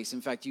your grace.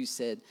 In fact, you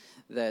said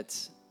that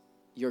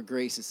your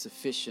grace is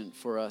sufficient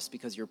for us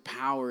because your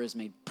power is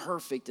made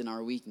perfect in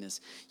our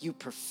weakness. You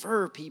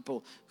prefer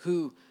people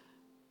who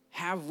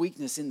have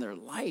weakness in their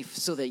life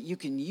so that you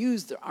can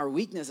use our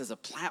weakness as a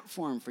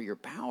platform for your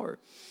power.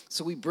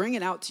 So we bring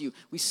it out to you.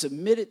 We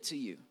submit it to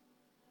you.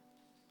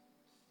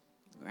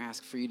 We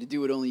ask for you to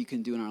do what only you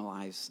can do in our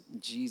lives. In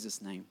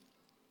Jesus' name,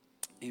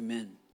 amen.